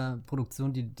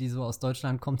Fantasy-Abenteuer-Produktionen, die so aus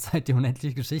Deutschland kommt, seit die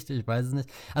unendliche Geschichte. Ich weiß es nicht.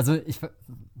 Also ich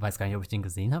weiß gar nicht, ob ich den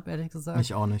gesehen habe, ehrlich gesagt.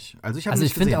 Ich auch nicht. Also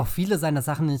ich finde auch viele seiner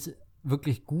Sachen nicht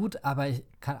wirklich gut, aber ich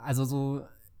kann, also so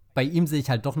bei ihm sehe ich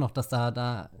halt doch noch, dass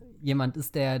da jemand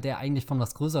ist, der eigentlich von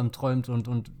was Größerem träumt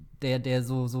und der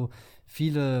so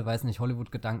viele, weiß nicht,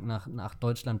 Hollywood-Gedanken nach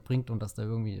Deutschland bringt und das da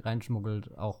irgendwie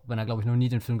reinschmuggelt, auch wenn er, glaube ich, noch nie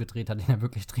den Film gedreht hat, den er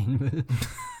wirklich drehen will.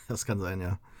 Das kann sein,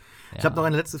 ja. Ich habe noch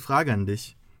eine letzte Frage an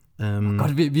dich. Oh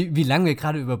Gott, wie lange wir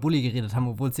gerade über Bully geredet haben,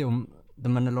 obwohl es hier um The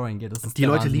Mandalorian geht. Die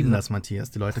Leute lieben das, Matthias.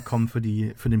 Die Leute kommen für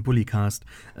den Bully-Cast.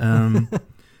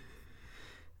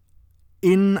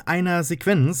 In einer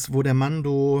Sequenz, wo der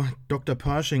Mando Dr.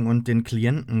 Pershing und den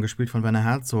Klienten, gespielt von Werner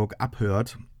Herzog,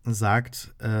 abhört,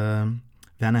 sagt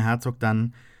Werner Herzog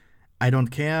dann: I don't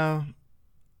care,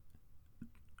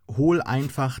 hol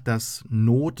einfach das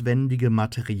notwendige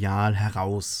Material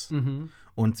heraus.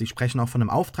 Und sie sprechen auch von einem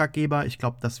Auftraggeber. Ich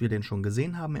glaube, dass wir den schon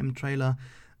gesehen haben im Trailer.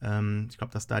 Ich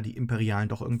glaube, dass da die Imperialen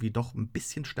doch irgendwie ein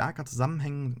bisschen stärker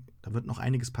zusammenhängen. Da wird noch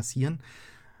einiges passieren.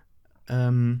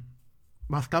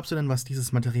 Was glaubst du denn, was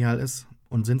dieses Material ist?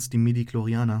 Und sind es die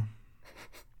Midi-Chlorianer?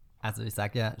 Also ich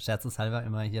sag ja scherzeshalber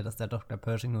immer hier, dass der Dr.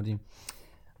 Pershing nur die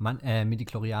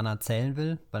Midi-Chlorianer zählen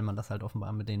will, weil man das halt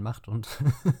offenbar mit denen macht und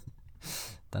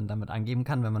dann damit angeben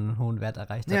kann, wenn man einen hohen Wert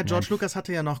erreicht hat. Ja, George Lucas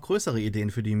hatte ja noch größere Ideen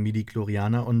für die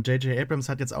Midi-Chlorianer und J.J. Abrams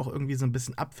hat jetzt auch irgendwie so ein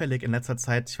bisschen abfällig in letzter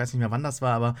Zeit, ich weiß nicht mehr, wann das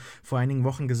war, aber vor einigen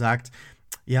Wochen gesagt,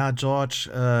 ja, George,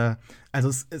 er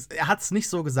hat es nicht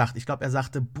so gesagt. Ich glaube, er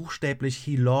sagte buchstäblich,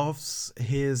 he loves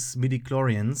his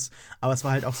Midi-Chlorians. Aber es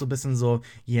war halt auch so ein bisschen so,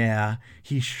 yeah,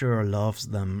 he sure loves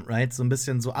them, right? So ein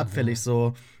bisschen so abfällig,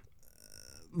 so.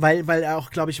 Weil er auch,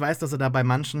 glaube ich, weiß, dass er da bei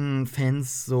manchen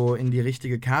Fans so in die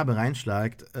richtige Kerbe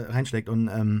reinschlägt.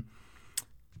 Und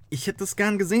ich hätte es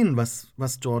gern gesehen,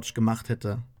 was George gemacht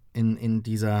hätte in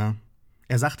dieser.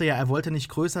 Er sagte ja, er wollte nicht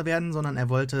größer werden, sondern er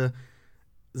wollte.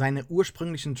 Seine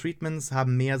ursprünglichen Treatments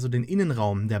haben mehr so den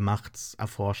Innenraum der Macht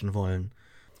erforschen wollen.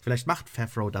 Vielleicht macht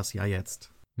Favreau das ja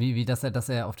jetzt. Wie dass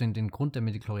er auf den Grund der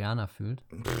Midi-Chlorianer fühlt?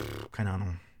 Keine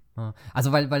Ahnung.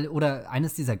 Also oder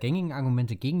eines dieser gängigen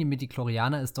Argumente gegen die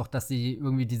Midi-Chlorianer ist doch, dass sie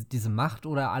irgendwie diese Macht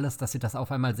oder alles, dass sie das auf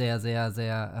einmal sehr, sehr,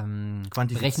 sehr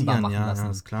berechenbar machen lassen.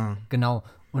 Ja, ist klar. Genau.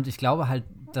 Und ich glaube halt,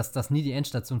 dass das nie die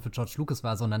Endstation für George Lucas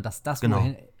war, sondern dass das,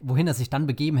 genau. wohin er sich dann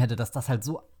begeben hätte, dass das halt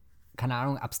so, keine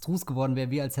Ahnung, abstrus geworden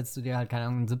wäre, wie als hättest du dir halt, keine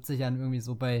Ahnung, in den 70ern irgendwie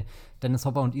so bei Dennis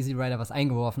Hopper und Easy Rider was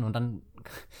eingeworfen und dann,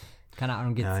 keine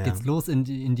Ahnung, geht's los in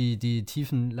die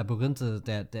tiefen Labyrinthe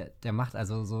der Macht,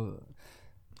 also so.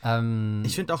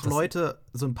 Ich finde auch Leute,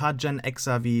 so ein paar Gen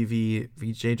Xer wie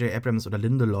J.J. Abrams oder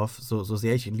Lindelof, so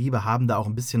sehr ich ihn liebe, haben da auch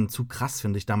ein bisschen zu krass,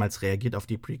 finde ich, damals reagiert auf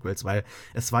die Prequels, weil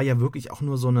es war ja wirklich auch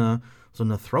nur so eine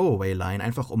Throwaway-Line,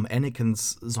 einfach um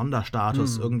Anakins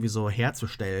Sonderstatus irgendwie so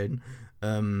herzustellen.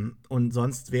 Und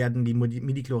sonst werden die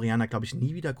Midi-Chlorianer, glaube ich,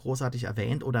 nie wieder großartig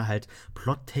erwähnt oder halt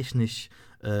plottechnisch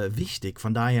wichtig.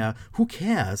 Von daher, who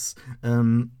cares?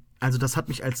 Also das hat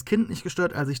mich als Kind nicht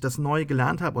gestört, als ich das neu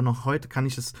gelernt habe. Und auch heute kann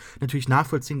ich es natürlich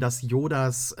nachvollziehen, dass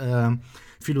Yodas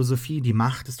Philosophie, die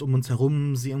Macht ist um uns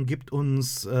herum, sie umgibt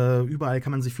uns, überall kann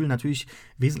man sie fühlen, natürlich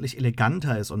wesentlich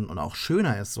eleganter ist und auch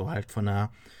schöner ist, so halt von einer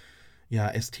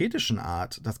ästhetischen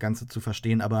Art, das Ganze zu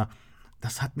verstehen. Aber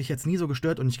das hat mich jetzt nie so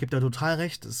gestört und ich gebe da total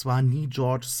recht, es war nie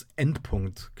Georges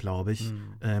Endpunkt, glaube ich.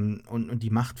 Und die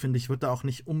Macht, finde ich, wird da auch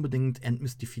nicht unbedingt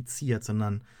entmystifiziert,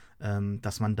 sondern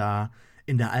dass man da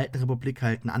in der alten Republik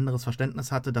halt ein anderes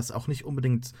Verständnis hatte, das auch nicht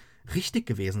unbedingt richtig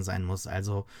gewesen sein muss.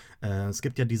 Also es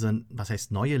gibt ja diese, was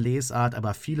heißt neue Lesart,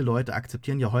 aber viele Leute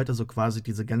akzeptieren ja heute so quasi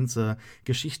diese ganze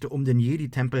Geschichte um den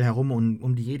Jedi-Tempel herum und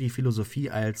um die Jedi-Philosophie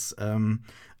als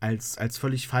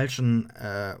völlig falschen,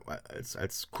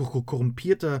 als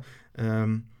korrumpierte,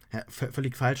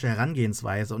 völlig falsche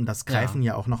Herangehensweise. Und das greifen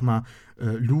ja auch nochmal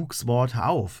Lukes Worte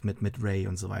auf mit Rey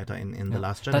und so weiter in The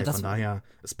Last Jedi. Von daher,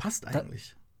 es passt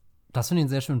eigentlich. Das finde ich einen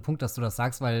sehr schönen Punkt, dass du das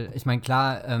sagst, weil ich meine,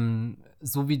 klar,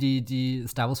 so wie die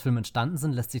Star Wars-Filme entstanden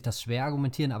sind, lässt sich das schwer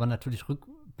argumentieren, aber natürlich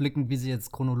rückblickend, wie sie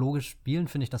jetzt chronologisch spielen,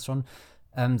 finde ich das schon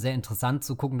sehr interessant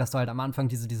zu gucken, dass du halt am Anfang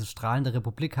diese strahlende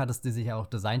Republik hattest, die sich ja auch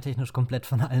designtechnisch komplett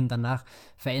von allem danach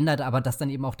verändert, aber dass dann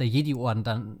eben auch der Jedi-Orden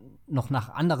dann noch nach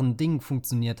anderen Dingen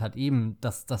funktioniert hat, eben,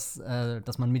 dass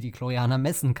man Midi-Chlorianer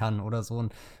messen kann oder so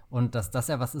und dass das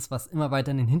ja was ist, was immer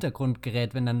weiter in den Hintergrund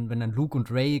gerät, wenn dann Luke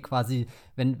und Rey quasi,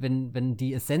 wenn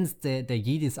die Essenz der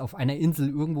Jedis auf einer Insel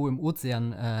irgendwo im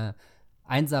Ozean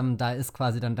einsam da ist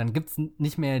quasi, dann gibt es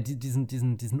nicht mehr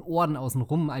diesen Orden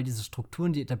außenrum, all diese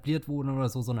Strukturen, die etabliert wurden oder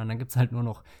so, sondern dann gibt es halt nur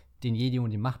noch den Jedi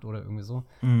und die Macht oder irgendwie so.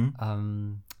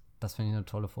 Das finde ich eine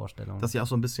tolle Vorstellung. Das ist ja auch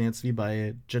so ein bisschen jetzt wie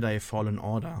bei Jedi Fallen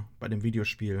Order, bei dem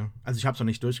Videospiel. Also ich habe es noch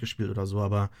nicht durchgespielt oder so,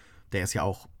 aber der ist ja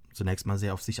auch zunächst mal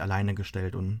sehr auf sich alleine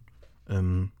gestellt und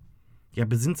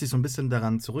besinnt sich so ein bisschen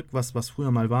daran zurück, was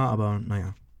früher mal war, aber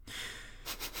naja.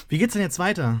 Wie geht's denn jetzt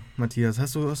weiter, Matthias?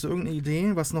 Hast du irgendeine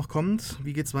Idee, was noch kommt?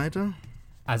 Wie geht's weiter?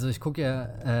 Also ich gucke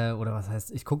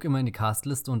ich gucke immer in die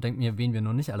Castliste und denke mir, wen wir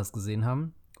noch nicht alles gesehen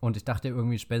haben. Und ich dachte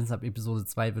irgendwie, spätestens ab Episode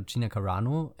 2 wird Gina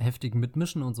Carano heftig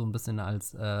mitmischen und so ein bisschen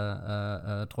als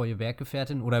treue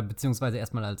Werkgefährtin oder beziehungsweise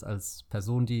erstmal als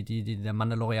Person, die der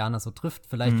Mandalorianer so trifft.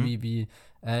 Vielleicht wie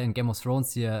in Game of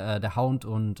Thrones hier der Hound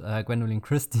und Gwendolyn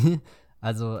Christie.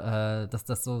 Also, dass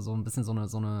das so ein bisschen so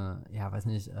eine ja, weiß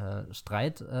nicht,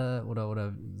 Streit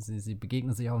oder sie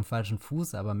begegnen sich auf dem falschen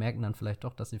Fuß, aber merken dann vielleicht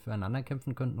doch, dass sie füreinander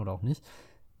kämpfen könnten oder auch nicht.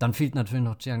 Dann fehlt natürlich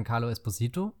noch Giancarlo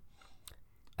Esposito,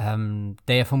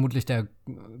 der ja vermutlich der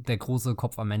große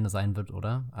Kopf am Ende sein wird,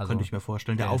 oder? Also, könnte ich mir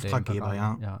vorstellen, der Auftraggeber,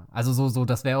 ja. Also so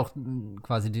das wäre auch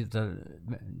quasi du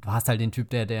hast halt den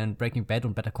Typ, der in Breaking Bad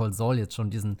und Better Call Saul jetzt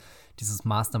schon dieses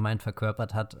Mastermind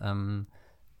verkörpert hat.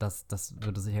 Das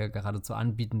würde sich ja geradezu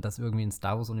anbieten, das irgendwie ins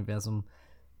Star Wars-Universum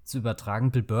zu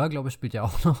übertragen. Bill Burr, glaube ich, spielt ja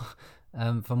auch noch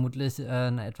vermutlich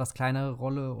eine etwas kleinere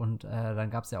Rolle. Und dann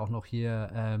gab es ja auch noch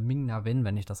hier Ming-Na Wen,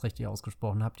 wenn ich das richtig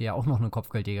ausgesprochen habe, die ja auch noch eine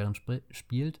Kopfgeldjägerin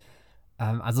spielt.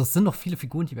 Also es sind noch viele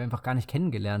Figuren, die wir einfach gar nicht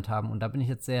kennengelernt haben. Und da bin ich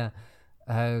jetzt sehr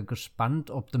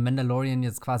gespannt, ob The Mandalorian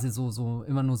jetzt quasi so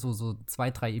immer nur so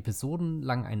 2-3 Episoden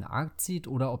lang einen Arc zieht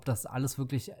oder ob das alles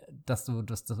wirklich, dass du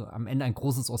am Ende ein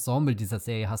großes Ensemble dieser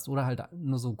Serie hast oder halt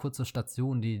nur so kurze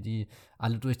Stationen, die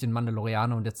alle durch den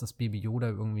Mandalorianer und jetzt das Baby Yoda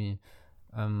irgendwie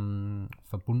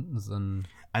verbunden sind.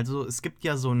 Also es gibt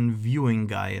ja so einen Viewing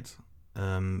Guide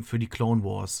für die Clone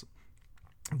Wars,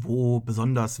 wo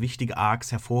besonders wichtige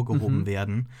Arcs hervorgehoben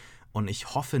werden. Und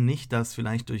ich hoffe nicht, dass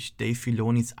vielleicht durch Dave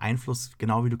Filonis Einfluss,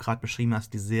 genau wie du gerade beschrieben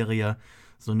hast, die Serie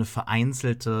so eine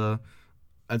vereinzelte,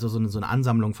 also so eine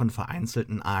Ansammlung von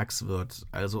vereinzelten Arcs wird.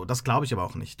 Also das glaube ich aber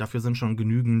auch nicht. Dafür sind schon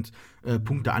genügend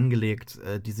Punkte angelegt,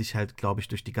 die sich halt, glaube ich,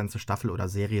 durch die ganze Staffel oder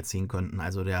Serie ziehen könnten.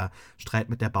 Also der Streit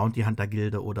mit der Bounty Hunter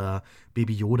Gilde oder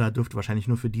Baby Yoda dürfte wahrscheinlich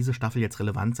nur für diese Staffel jetzt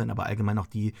relevant sein, aber allgemein auch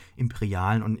die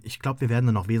Imperialen. Und ich glaube, wir werden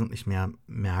dann noch wesentlich mehr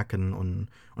merken und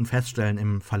feststellen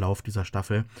im Verlauf dieser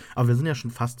Staffel. Aber wir sind ja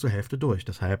schon fast zur Hälfte durch.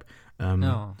 Deshalb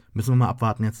müssen wir mal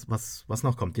abwarten jetzt, was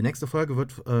noch kommt. Die nächste Folge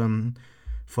wird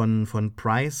von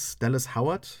Bryce Dallas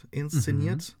Howard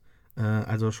inszeniert.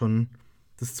 Also schon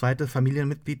das zweite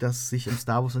Familienmitglied, das sich im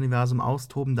Star Wars-Universum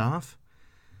austoben darf.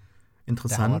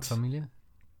 Interessant. Der Howard-Familie?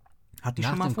 Hat die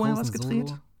schon mal vorher was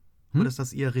gedreht? Oder ist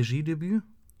das ihr Regiedebüt?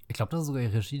 Ich glaube, das ist sogar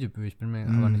ihr Regiedebüt. Ich bin mir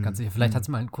aber nicht ganz sicher. Vielleicht hat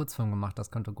sie mal einen Kurzfilm gemacht,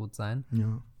 das könnte gut sein.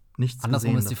 Ja. Nichts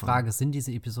Andersrum ist die davon. Frage, sind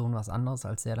diese Episoden was anderes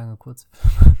als sehr lange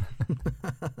Kurzfilme?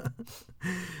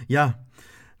 Ja,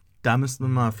 da müssten wir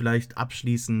mal vielleicht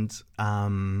abschließend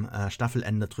am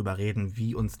Staffelende drüber reden,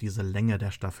 wie uns diese Länge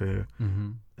der Staffel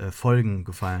Folgen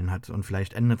gefallen hat. Und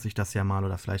vielleicht ändert sich das ja mal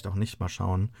oder vielleicht auch nicht. Mal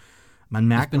schauen. Man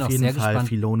merkt auf jeden Fall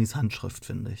Filonis Handschrift,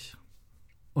 finde ich.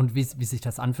 Und wie sich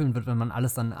das anfühlen wird, wenn man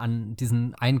alles dann an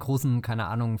diesen einen großen, keine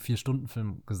Ahnung,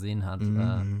 4-Stunden-Film gesehen hat.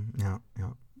 Ja.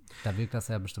 Da wirkt das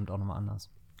ja bestimmt auch nochmal anders.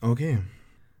 Okay.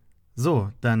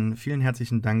 So, dann vielen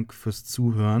herzlichen Dank fürs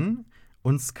Zuhören.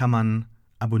 Uns kann man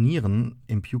abonnieren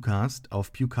im Pewcast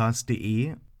auf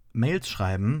pewcast.de, Mails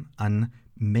schreiben an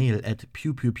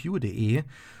mail@pewpewpew.de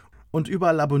und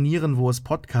überall abonnieren, wo es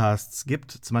Podcasts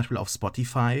gibt, zum Beispiel auf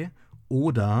Spotify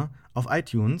oder auf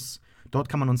iTunes. Dort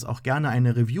kann man uns auch gerne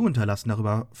eine Review hinterlassen,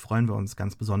 darüber freuen wir uns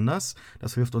ganz besonders.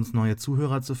 Das hilft uns, neue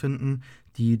Zuhörer zu finden,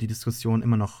 die Diskussion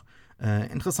immer noch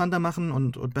interessanter machen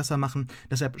und besser machen.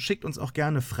 Deshalb schickt uns auch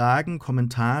gerne Fragen,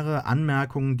 Kommentare,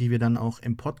 Anmerkungen, die wir dann auch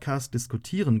im Podcast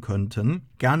diskutieren könnten.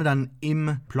 Gerne dann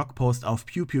im Blogpost auf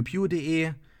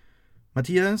pewpewpew.de.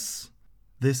 Matthias,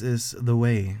 this is the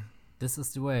way. This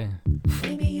is the way.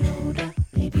 Baby Yoda,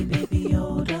 baby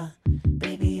Yoda,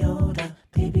 baby Yoda,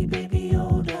 baby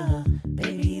Yoda,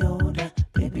 baby Yoda,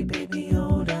 baby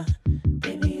Yoda,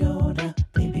 baby Yoda,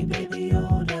 baby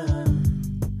Yoda.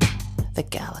 The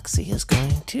galaxy is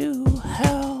going to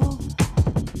hell,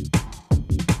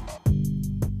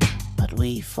 but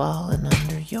we've fallen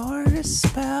under your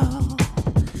spell,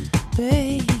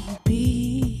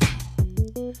 baby.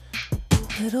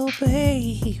 Little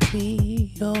baby, you're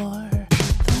the one.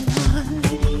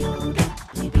 Baby Yoda,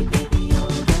 baby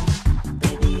Yoda,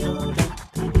 baby Yoda,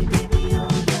 baby Yoda, baby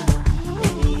Yoda, baby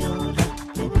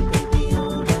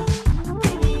Yoda,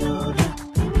 baby Yoda,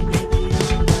 baby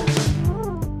Yoda.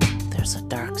 There's a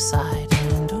dark side